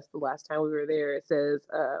from Just the last time we were there. It says,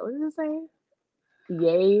 what does it say?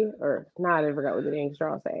 Yay, or not, I forgot what the dang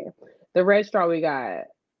straw saying. The red straw we got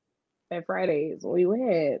at Fridays when we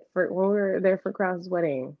went when we were there for Krause's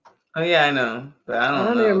wedding. Oh yeah, I know, but I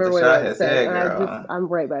don't even remember what it said. I'm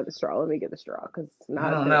right by the straw. Let me get the straw because I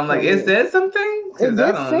don't know. I'm like, it said something. It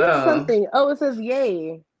did say something. Oh, it says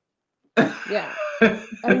yay. Yeah,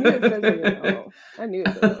 I knew it said something. Oh, I knew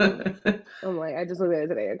it said something. I'm like, I just looked at it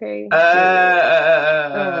today. Okay.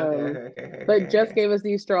 Okay. But Just gave us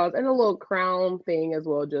these straws and a little crown thing as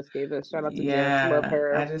well. Just gave us. Shout out to Just. Love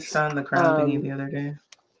her. I just found the crown thingy the other day.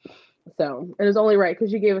 So, and it's only right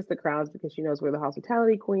because she gave us the crowns because she knows we're the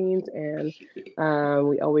hospitality queens, and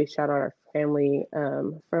we always shout out our family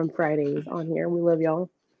from Fridays on here. We love y'all.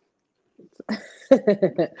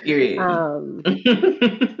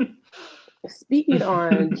 Speaking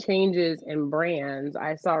on changes in brands,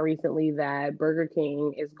 I saw recently that Burger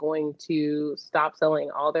King is going to stop selling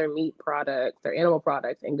all their meat products, their animal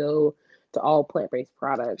products, and go to all plant-based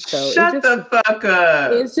products. So shut the fuck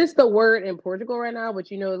up. It's just the word in Portugal right now, but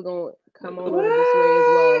you know it's going to come on over this way as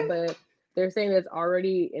well. But they're saying that's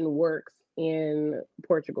already in works in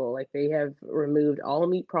Portugal. Like they have removed all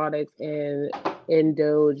meat products and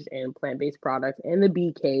indulged in plant-based products and the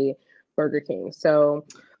BK Burger King. So,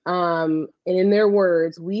 and in their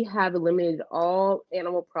words, we have eliminated all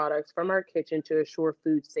animal products from our kitchen to assure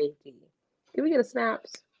food safety. Can we get a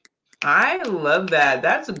snaps? I love that.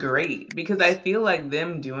 That's great because I feel like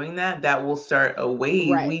them doing that will start a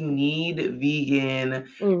wave. Right. We need vegan,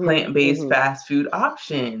 plant-based fast food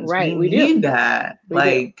options. Right. We need that.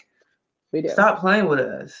 We do. Stop playing with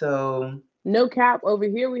us. So no cap, over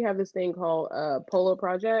here we have this thing called Polar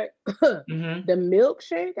Project. The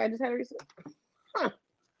milkshake I just had recently.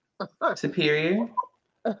 Superior.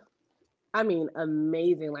 I mean,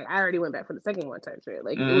 amazing. Like I already went back for the second one type shit.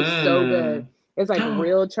 Like it was so good. It's like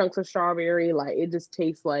real chunks of strawberry. Like it just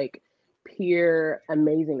tastes like pure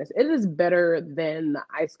amazingness. It is better than the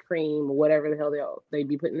ice cream, whatever the hell they'd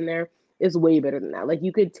be putting in there. It's way better than that. Like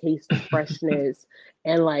you could taste the freshness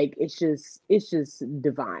and like it's just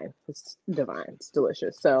divine. It's divine. It's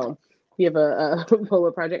delicious. So you have a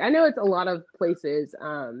Polar Project. I know it's a lot of places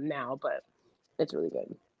now, but it's really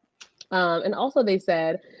good. And also they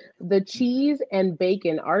said the cheese and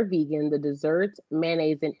bacon are vegan, the desserts,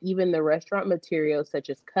 mayonnaise, and even the restaurant materials such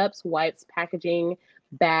as cups, wipes, packaging,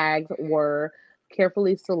 bags were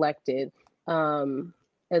carefully selected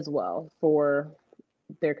as well for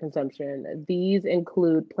their consumption. These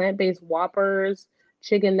include plant-based Whoppers,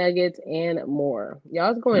 chicken nuggets, and more.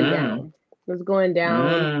 Y'all, it's going down. It's going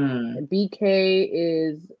down. BK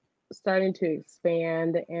is starting to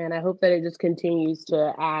expand, and I hope that it just continues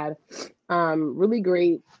to add really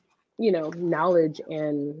great, knowledge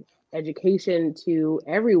and education to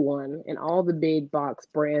everyone and all the big box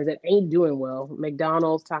brands that ain't doing well.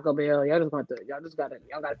 McDonald's, Taco Bell, y'all gotta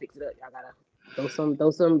fix it up. Y'all gotta throw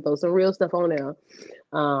some real stuff on there,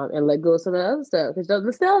 and let go of some of the other stuff because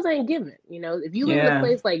the sales ain't giving. If you live in a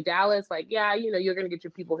place like Dallas, like you're gonna get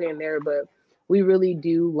your people here and there, but we really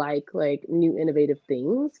do like new innovative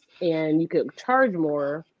things, and you could charge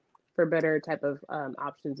more for better type of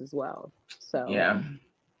options as well. So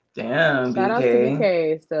damn, shout out to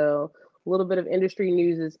BK. So a little bit of industry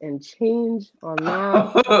news and change on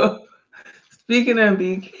that. Speaking of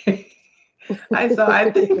BK, I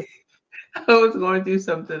think I was going through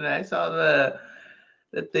something and I saw the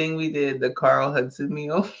thing we did, the Carl Hudson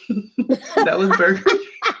meal. That was Burger King.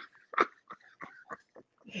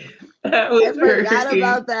 I forgot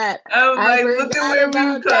about that. I was like, look at where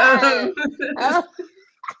we've come.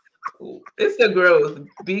 It's the growth.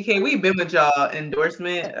 BK, we've been with y'all.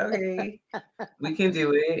 Endorsement. Okay. We can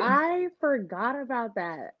do it. I forgot about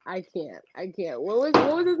that. I can't. What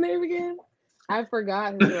was his name again? I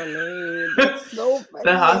forgot his real name. That's so funny.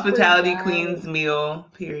 The Hospitality Queens meal,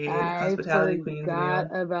 period. Hospitality Queens meal. I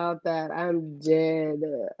forgot about that. I'm dead.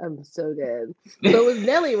 I'm so dead. So it was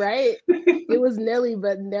Nelly, right? It was Nelly,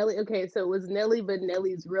 but Nelly. Okay, so it was Nelly, but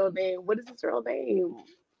Nelly's real name. What is his real name?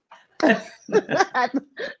 I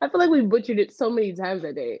feel like we butchered it so many times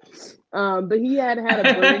that day. But he had a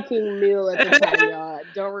Burger King meal at the time, y'all. I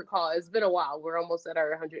don't recall. It's been a while. We're almost at our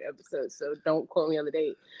 100 episodes, so don't quote me on the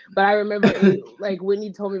date. But I remember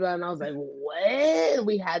Whitney told me about it, and I was like, what?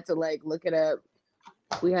 We had to look it up.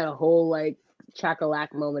 We had a whole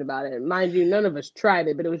chocolate moment about it. Mind you, none of us tried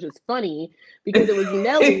it, but it was just funny because it was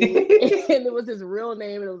Nelly and it was his real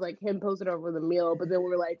name and it was like him posted over the meal. But then we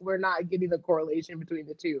were like, we're not getting the correlation between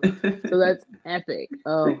the two. So that's epic.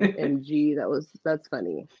 Oh, MG, that's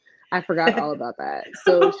funny. I forgot all about that.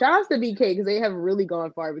 So shout outs to BK because they have really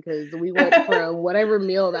gone far because we went from whatever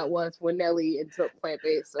meal that was for Nelly into plant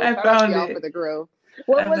based. So shout out to y'all for the growth.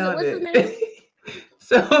 What was it? What's his name?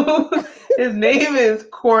 So his name is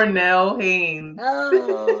Cornell Haynes.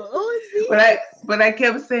 Oh, see? But I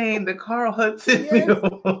kept saying the Carl Hudson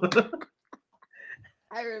meal.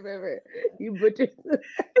 I remember. You butchered.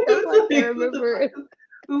 That's like I remember.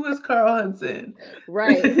 Who was Carl Hudson?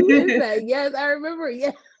 Right. Who is that? Yes, I remember.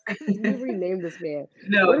 Yes. You renamed this man.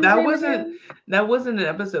 No, that wasn't an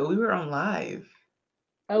episode. We were on live.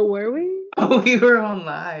 Oh, were we? Oh, we were on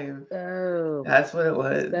live. Oh. That's what it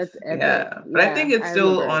was. That's epic. Yeah. But I think it's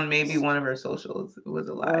still on maybe one of our socials. It was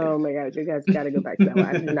alive. Oh my gosh, you guys gotta go back to that one.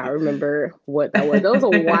 I do not remember what that was. That was a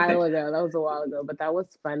while ago. But that was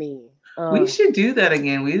funny. We should do that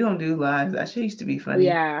again. We don't do lives. That shit used to be funny.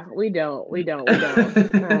 Yeah, we don't. We have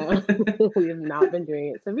not been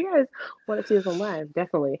doing it. So if you guys want to see us on live,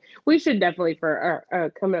 definitely. We should definitely for our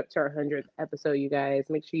coming up to our 100th episode, you guys,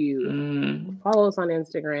 make sure you follow us on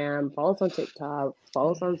Instagram, follow us on TikTok,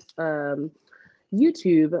 follow us on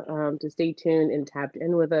YouTube to stay tuned and tapped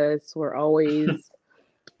in with us. We're always,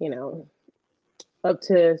 up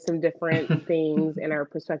to some different things in our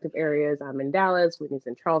prospective areas. I'm in Dallas, Whitney's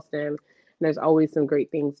in Charleston. And there's always some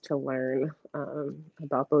great things to learn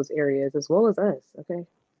about those areas as well as us. Okay.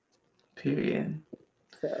 Period.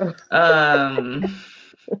 So.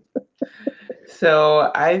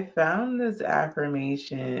 So I found this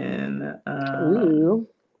affirmation. Ooh.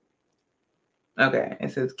 Okay,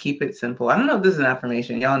 it says keep it simple. I don't know if this is an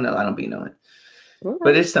affirmation. Y'all know I don't be knowing. Okay.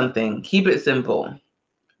 But it's something. Keep it simple.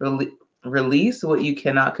 Release what you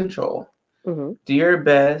cannot control. Mm-hmm. Do your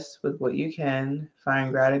best with what you can.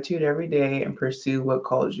 Find gratitude every day and pursue what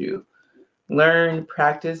calls you. Learn,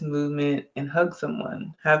 practice movement, and hug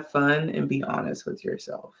someone. Have fun and be honest with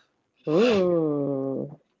yourself. I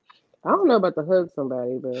don't know about the hug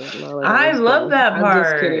somebody, but I love that part. I'm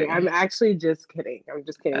just kidding. I'm actually just kidding. I'm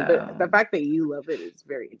just kidding. But the fact that you love it is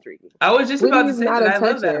very intriguing. I was just about to say that I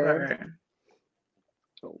love that part.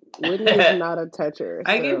 Whitney is not a toucher.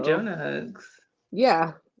 I give Jonah hugs.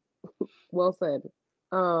 Yeah. Well said.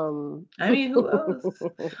 I mean, who else?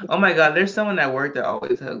 Oh my God, there's someone at work that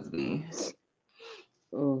always hugs me.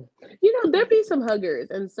 There'd be some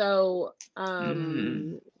huggers, and so I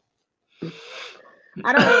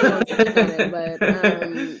don't really want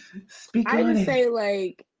to speak on it, but I just say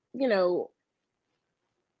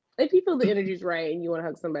if you feel the energy's right and you want to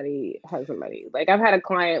hug somebody, hug somebody. Like I've had a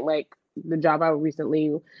client the job I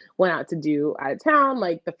recently went out to do out of town,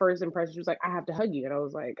 the first impression was I have to hug you. And I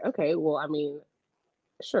was like, okay, well, I mean,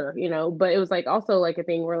 sure, but it was also a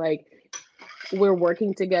thing where we're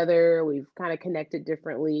working together. We've kind of connected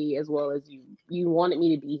differently as well as you wanted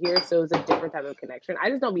me to be here. So it's a different type of connection. I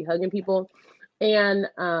just don't be hugging people. And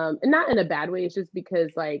not in a bad way. It's just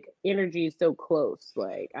because energy is so close.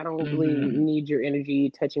 I don't really need your energy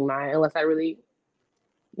touching mine unless I really,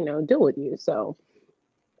 deal with you. So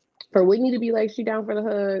for Whitney to be she down for the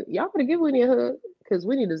hug, y'all gotta give Whitney a hug because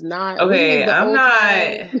Whitney does not. Okay, I'm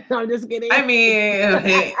not. No, I'm just kidding. I mean,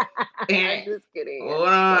 I'm just kidding. Hold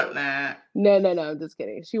on, nah. No, I'm just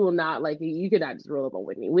kidding. She will not you could not just roll up on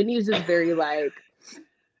Whitney. Whitney is just very I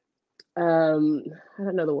don't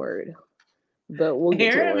know the word. But we'll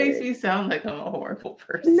get to it. Makes me sound like I'm a horrible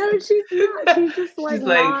person. No, she's not. She's just she's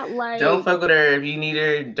not don't fuck with her. If you need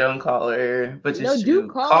her, don't call her. But just do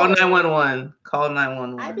call 911. Call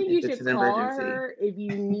 911. I think you should call her if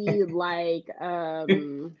you need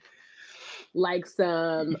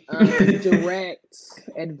some direct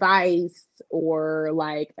advice or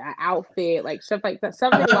an outfit, stuff like that.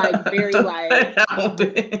 Something very direct.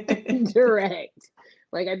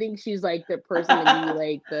 I think she's the person to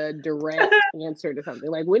be the direct answer to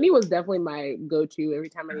something. Whitney was definitely my go-to every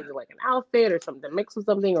time I needed an outfit or something mixed with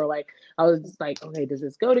something, or I was just okay, does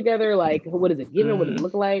this go together? What is it giving? What does it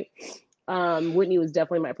look like? Whitney was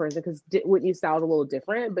definitely my person because Whitney's style is a little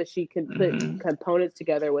different, but she could put components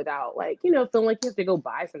together without feeling like you have to go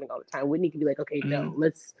buy something all the time. Whitney could be okay, no,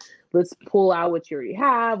 let's pull out what you already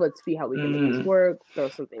have. Let's see how we can make this work. Throw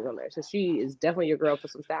some things on there. So she is definitely your girl for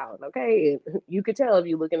some style. Okay, and you could tell if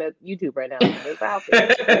you're looking at YouTube right now. This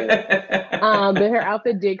outfit, but her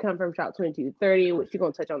outfit did come from Shop 2230, which she's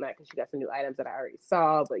gonna touch on that because she got some new items that I already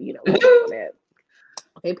saw. But we'll touch on that.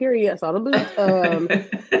 Okay, period. I saw the boots.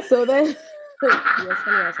 So then, yes,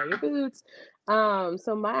 honey, I saw your boots.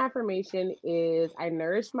 So my affirmation is I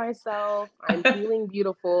nourish myself, I'm feeling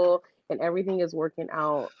beautiful, and everything is working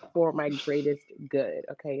out for my greatest good.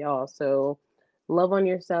 Okay, y'all. So love on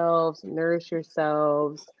yourselves, nourish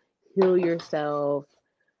yourselves, heal yourself,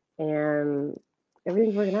 and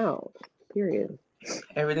everything's working out. Period.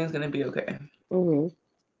 Everything's gonna be okay. Mm-hmm.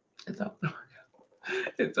 It's all gonna work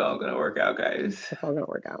out. It's all gonna work out, guys. It's all gonna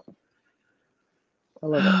work out. I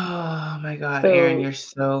love it. Oh my God, Erin, So, you're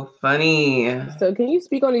so funny. so can you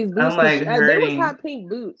speak on these boots? I'm Because like they was hurting. hot pink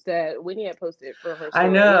boots that Whitney had posted for her I story.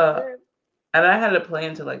 Look know. good. And I had a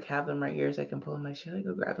plan to like have them right here so I can pull them. Like, should I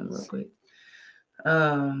go grab them real quick?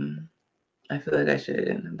 I feel like I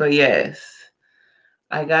should. But yes,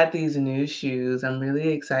 I got these new shoes. I'm really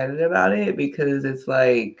excited about it because it's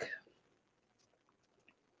like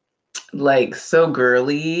so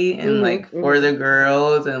girly and like Mm-hmm, for mm-hmm. the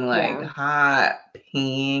girls and like Yeah. hot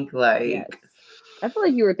pink, Yes. like I feel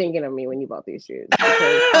like you were thinking of me when you bought these shoes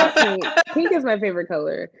because hot pink is my favorite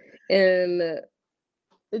color. And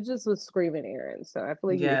it just was screaming Aaron. So I feel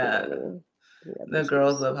like you were thinking yeah. of me when you got The these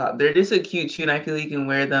girls shoes. love hot. They're just a cute shoe, and I feel like you can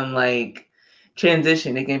wear them like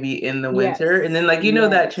transition. It can be in the winter, and Yes. then like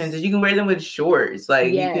that transition. Yes. You can wear them with shorts.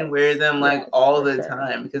 Like you can Yes. wear them like Yes. all For the sure.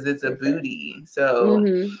 time because it's a For sure. booty. So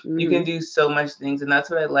Mm-hmm. you can Mm-hmm. do so much things, and that's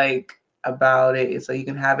what I like about it. It's like you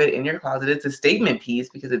can have it in your closet. It's a statement piece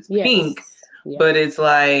because it's pink, Yes. Yes. but it's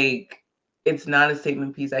like it's not a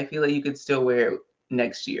statement piece. I feel like you could still wear it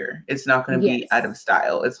next year. It's not going to be out of Yes.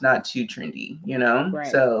 style. It's not too trendy, you know? Right.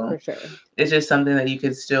 So For sure. it's just something that you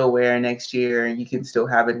could still wear next year and you can still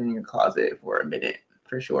have it in your closet for a minute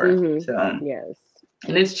for sure. Mm-hmm. So, Yes.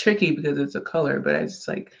 and it's tricky because it's a color, but it's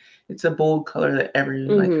like, it's a bold color that like, who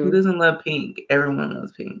Mm-hmm. doesn't love pink? Everyone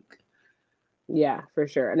loves pink. Yeah, for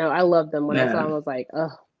sure. No, I love them. When I saw Yeah. them, I was like,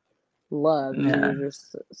 oh, love. You Yeah. were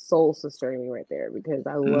just soul sistering me right there because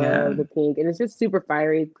I Yeah. love the pink and it's just super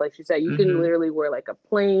fiery. Like she said, you can Mm-hmm. literally wear like a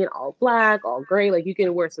plain, all black, all gray. Like you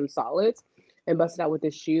can wear some solids and bust it out with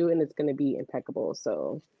this shoe and it's gonna be impeccable.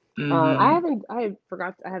 So Mm-hmm. I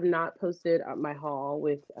have not posted my haul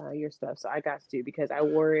with your stuff, so I got to because I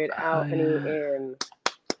wore it Oh, out, honey, yeah. and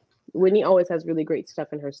Whitney always has really great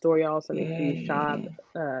stuff in her story. Also, make sure you shop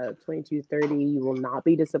Yay. 2230. You will not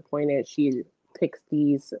be disappointed. She picks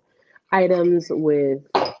these items with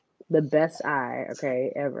the best eye,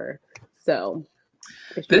 okay, ever. So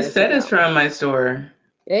make sure you This guys check set it is out. from my store.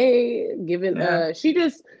 Hey, given Yeah. she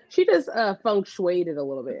just feng shuied it a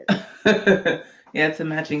little bit. Yeah, it's a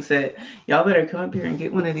matching set. Y'all better come up here and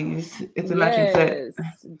get one of these. It's a matching set.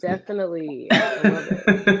 Yes, definitely. I love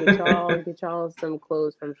it. Get y'all some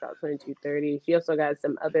clothes from Shop 2230. She also got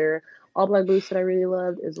some other all black boots that I really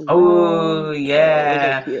loved as well. Oh So those are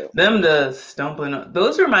yeah, cute. them the stumping.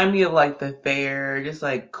 Those remind me of like the fair, just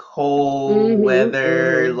like cold Mm-hmm.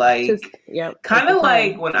 weather, Mm-hmm. like Just yep, it's kind the of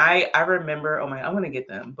like time. when I remember. Oh my, I want to get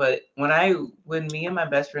them. But when me and my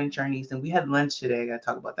best friend Charnice and we had lunch today. I gotta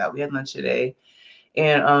talk about that. We had lunch today,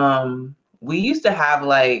 and we used to have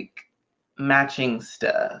like matching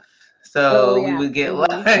stuff. Oh So we yeah. would get Mm-hmm.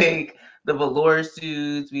 like the velour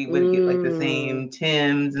suits. We would get like the Mm. same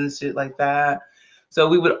Tims and shit like that. So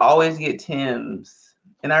we would always get Tims.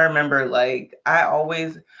 And I remember like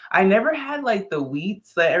I never had like the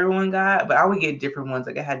wheats that everyone got, but I would get different ones.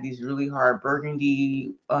 Like I had these really hard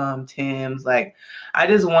burgundy Tims. Like I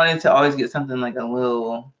just wanted to always get something like a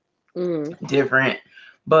little Mm. different.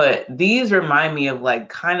 But these remind me of like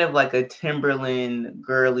kind of like a Timberland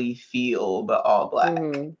girly feel, but all black.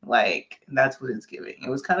 Mm. Like that's what it's giving. It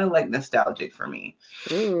was kind of like nostalgic for me.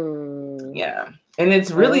 Mm. Yeah. And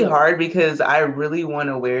it's I really love it. hard because I really want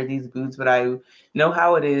to wear these boots, but I know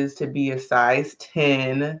how it is to be a size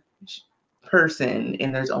 10 person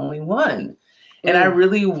and there's only one. And I Mm.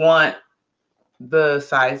 really want the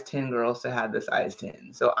size 10 girls to have the size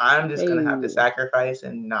 10. So I'm just gonna have to Hey. sacrifice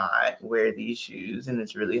and not wear these shoes, and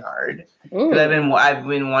it's really hard because Mm. I've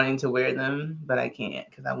been wanting to wear them, but I can't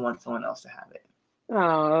because I want someone else to have it.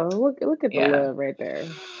 Oh, look at the Yeah. love right there.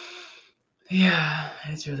 Yeah,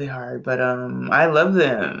 it's really hard, but I love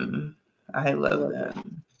them. I I love love it.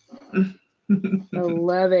 them. I And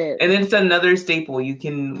love it. it's another staple. You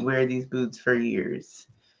can wear these boots for years.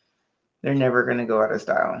 They're never gonna go out of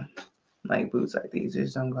style. Like boots like these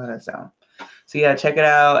just don't go out of style. So yeah, check it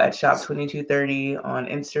out at Shop 2230 on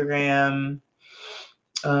Instagram.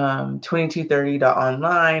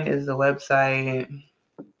 2230.online is the website,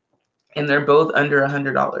 and they're both under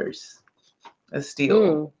 $100. A steal.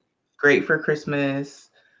 Mm. Great for Christmas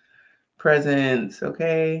presents.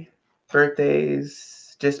 Okay,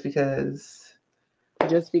 birthdays. Just because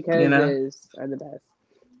Just you because know. is are the best.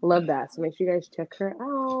 Love that. So make sure you guys check her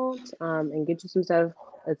out and get you some stuff.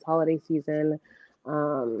 It's holiday season.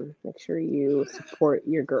 Make sure you support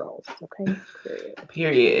your girls. Okay. Period.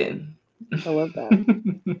 Period. I love that.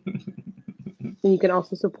 And you can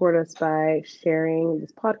also support us by sharing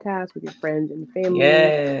this podcast with your friends and family.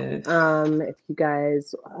 Yes. If you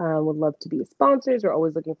guys would love to be sponsors, we're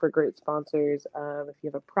always looking for great sponsors. If you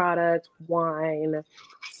have a product, wine,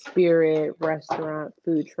 spirit, restaurant,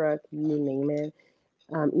 food truck, you name it.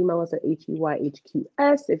 Email us at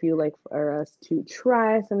HEYHQS if you'd like for us to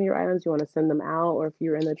try some of your items. You want to send them out, or if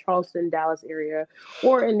you're in the Charleston, Dallas area,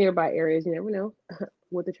 or in nearby areas, you never know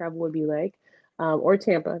what the travel would be like. Or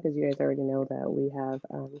Tampa, because you guys already know that we have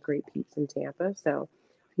great peeps in Tampa. So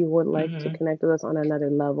if you would like to connect with us on another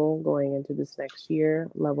level going into this next year,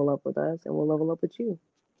 level up with us, and we'll level up with you.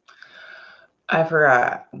 I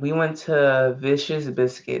forgot. We went to Vicious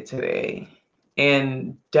Biscuit today.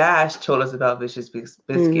 And Dash told us about Vicious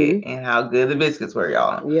Biscuit and how good the biscuits were,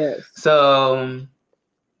 y'all. Yes. So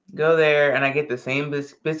go there, and I get the same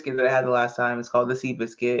biscuit that I had the last time. It's called the Sea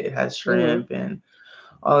Biscuit. It has shrimp and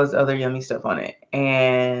all this other yummy stuff on it.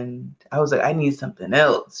 And I was like, I need something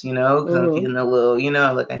else, because I'm feeling a little,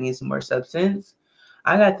 like I need some more substance.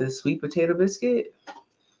 I got this sweet potato biscuit.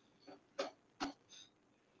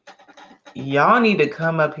 Y'all need to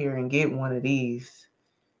come up here and get one of these.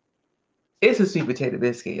 It's a sweet potato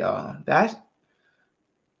biscuit, y'all.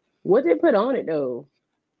 What they put on it though?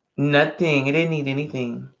 Nothing. It didn't need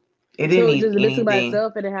anything. It didn't need just the biscuit by anything.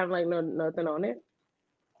 itself, it didn't have like nothing on it.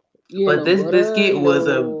 But this biscuit was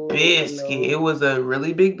a biscuit. It was a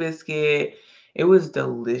really big biscuit. It was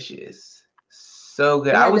delicious. So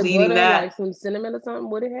good. I was eating that. Like some cinnamon or something.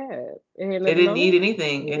 What it had? It didn't need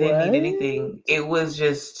anything. It didn't need anything. It was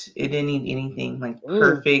just, it didn't need anything. Like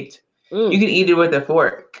perfect. You could eat it with a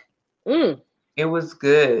fork. It was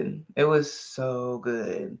good. It was so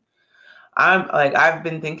good. I've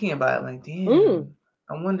been thinking about it, like, damn,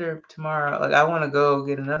 I wonder if tomorrow, like, I want to go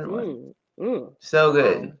get another one. So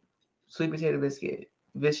good. Sweet potato biscuit,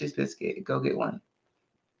 Vicious Biscuit. Go get one.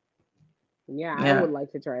 Yeah, I would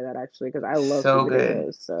like to try that actually because I love so sweet good.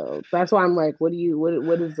 potatoes. So that's why I'm like, what is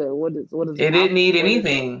it? It didn't need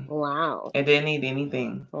anything. Wow. It didn't need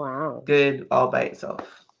anything. Wow. Good all by itself.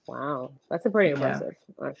 Wow. That's pretty impressive,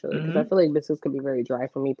 actually, because I feel like biscuits could be very dry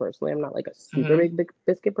for me personally. I'm not like a super big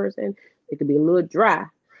biscuit person. It could be a little dry.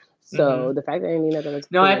 So the fact that I need nothing is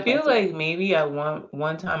I feel like maybe at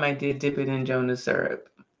one time I did dip it in Jonas syrup,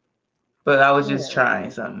 but I was just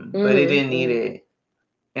trying something. But it didn't need it,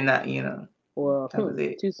 and that well, that was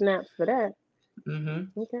it. 2 snaps for that.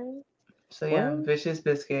 Okay. So yeah, Vicious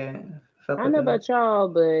Biscuit. I don't know about y'all,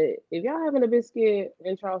 but if y'all having a biscuit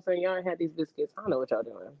in Charleston, y'all ain't had these biscuits. I don't know what y'all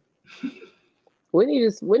doing.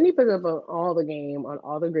 Whitney puts up on all the game, on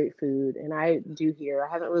all the great food, and I do here.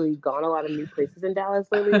 I haven't really gone a lot of new places in Dallas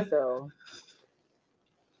lately, so.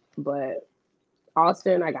 But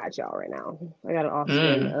Austin, I got y'all right now. I got an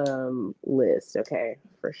Austin list, okay,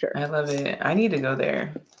 for sure. I love it. I need to go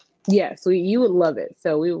there. Yeah, so you would love it.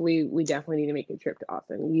 So we definitely need to make a trip to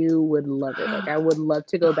Austin. You would love it. Like I would love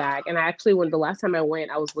to go back. And I actually the last time I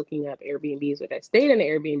went, I was looking up Airbnbs, which I stayed in an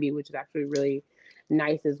Airbnb, which is actually really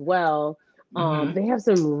nice as well. They have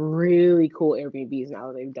some really cool Airbnbs now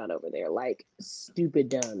that they've done over there, like stupid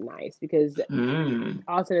dumb nice, because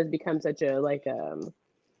Austin has become such a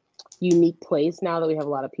unique place now that we have a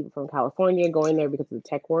lot of people from California going there because of the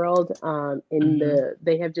tech world.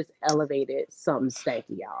 They have just elevated something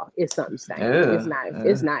stanky, y'all. It's something stanky. It's nice.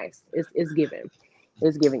 It's nice. It's giving.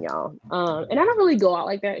 It's giving, y'all. And I don't really go out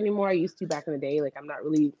like that anymore. I used to back in the day. Like I'm not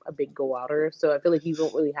really a big go outer, so I feel like you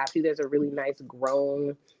don't really have to. There's a really nice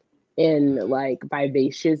grown and like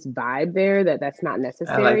vivacious vibe there that's not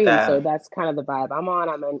necessary. I like that. And so that's kind of the vibe I'm on.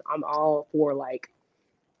 I'm all for like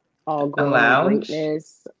all grown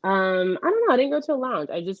greatness. I don't know. I didn't go to a lounge.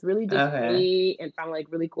 I just really just ate and found like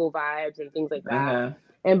really cool vibes and things like that.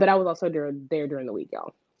 But I was also there during the week,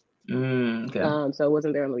 y'all. So I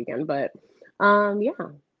wasn't there on the weekend. But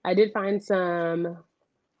yeah, I did find some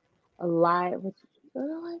live.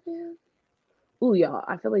 Band? Ooh, y'all.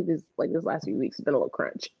 I feel like this last few weeks has been a little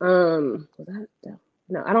crunch. Was that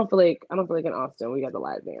no? I don't feel like in Austin we got the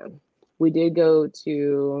live band. We did go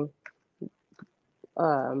to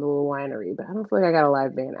the little winery, but I don't feel like I got a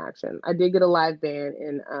live band action. I did get a live band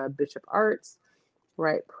in Bishop Arts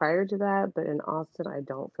right prior to that, but in Austin, I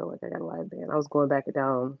don't feel like I got a live band. I was going back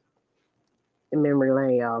down in memory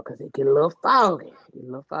lane, y'all, because it get a little foggy.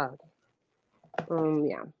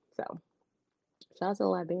 Yeah. So, shout out to the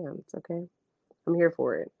live bands, okay? I'm here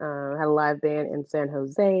for it. I had a live band in San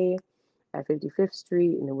Jose at 55th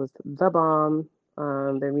Street, and it was the bomb.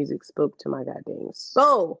 Their music spoke to my goddamn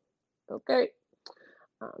soul. Okay.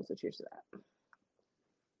 So cheers to that.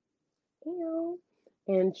 Ew.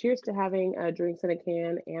 And cheers to having drinks in a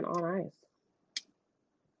can and on ice.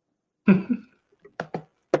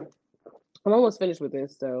 I'm almost finished with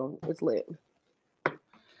this, so it's lit.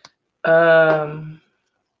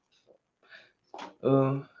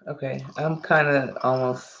 Oh, okay. I'm kind of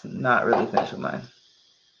almost not really finished with mine.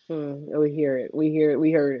 We hear it. We hear it.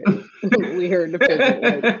 We heard it. We heard the fizzle.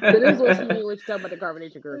 Like, so this is what you mean when you talk about the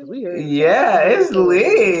carbonation girl, because we heard it. Yeah, it's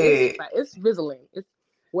lit. It's fizzling. It's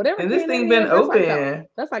whatever And can this thing that been is. open.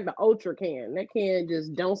 That's like the ultra can. That can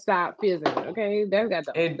just don't stop fizzing. Okay, that's got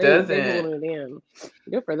the. It They doesn't. holding it in.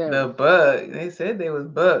 Good for them. The bug. They said they was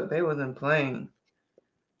bug. They wasn't playing.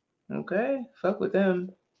 Okay, fuck with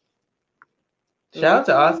them. Shout out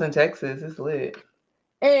to Austin, Texas. It's lit.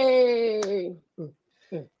 Hey.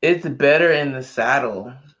 It's better in the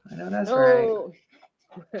saddle. I know that's right.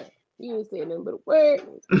 You ain't saying nothing but a word.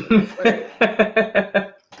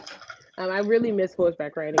 I really miss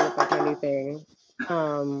horseback riding. It's like my new thing.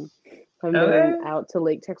 I've been out to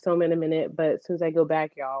Lake Texoma in a minute, but as soon as I go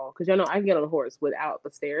back, y'all, because y'all know I can get on a horse without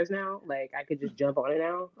the stairs now. Like I could just jump on it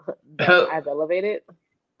now. I've elevated.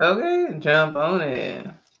 Okay, jump on it.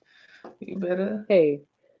 You better. Hey.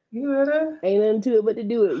 You better. Ain't nothing to it but to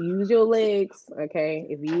do it. Use your legs. Okay.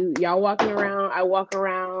 If y'all walking around, I walk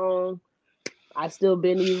around. I still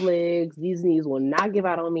bend these legs. These knees will not give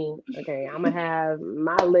out on me. Okay. I'm gonna have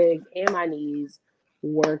my legs and my knees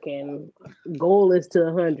working. Goal is to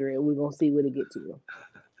 100. We're gonna see what it get to.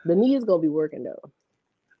 The knee is gonna be working though.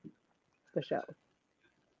 For sure.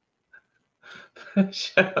 For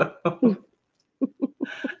sure.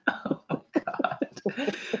 Oh God.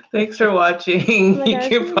 Thanks for watching. Oh you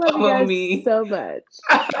can follow me so much.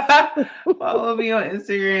 Follow me on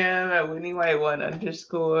Instagram at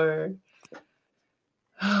WhitneyWhite1_.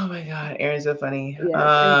 Oh my God, Erin's so funny. Yes, and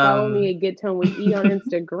follow me at Get Tone with E on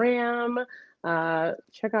Instagram.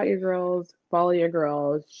 Check out your girls, follow your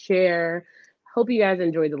girls, share. Hope you guys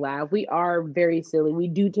enjoyed the live. We are very silly. We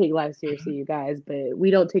do take life seriously, you guys, but we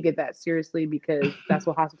don't take it that seriously because that's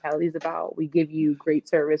what hospitality is about. We give you great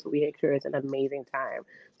service, but we make sure it's an amazing time.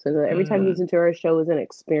 So every time you listen to our show is an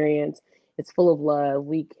experience. It's full of love.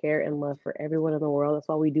 We care and love for everyone in the world. That's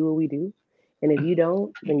why we do what we do. And if you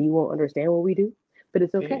don't, then you won't understand what we do. But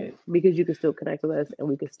it's okay because you can still connect with us and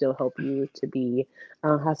we can still help you to be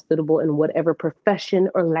hospitable in whatever profession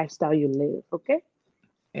or lifestyle you live. Okay?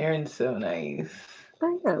 Erin's so nice.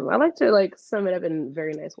 I am. I like to sum it up in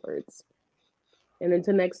very nice words. And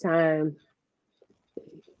until next time.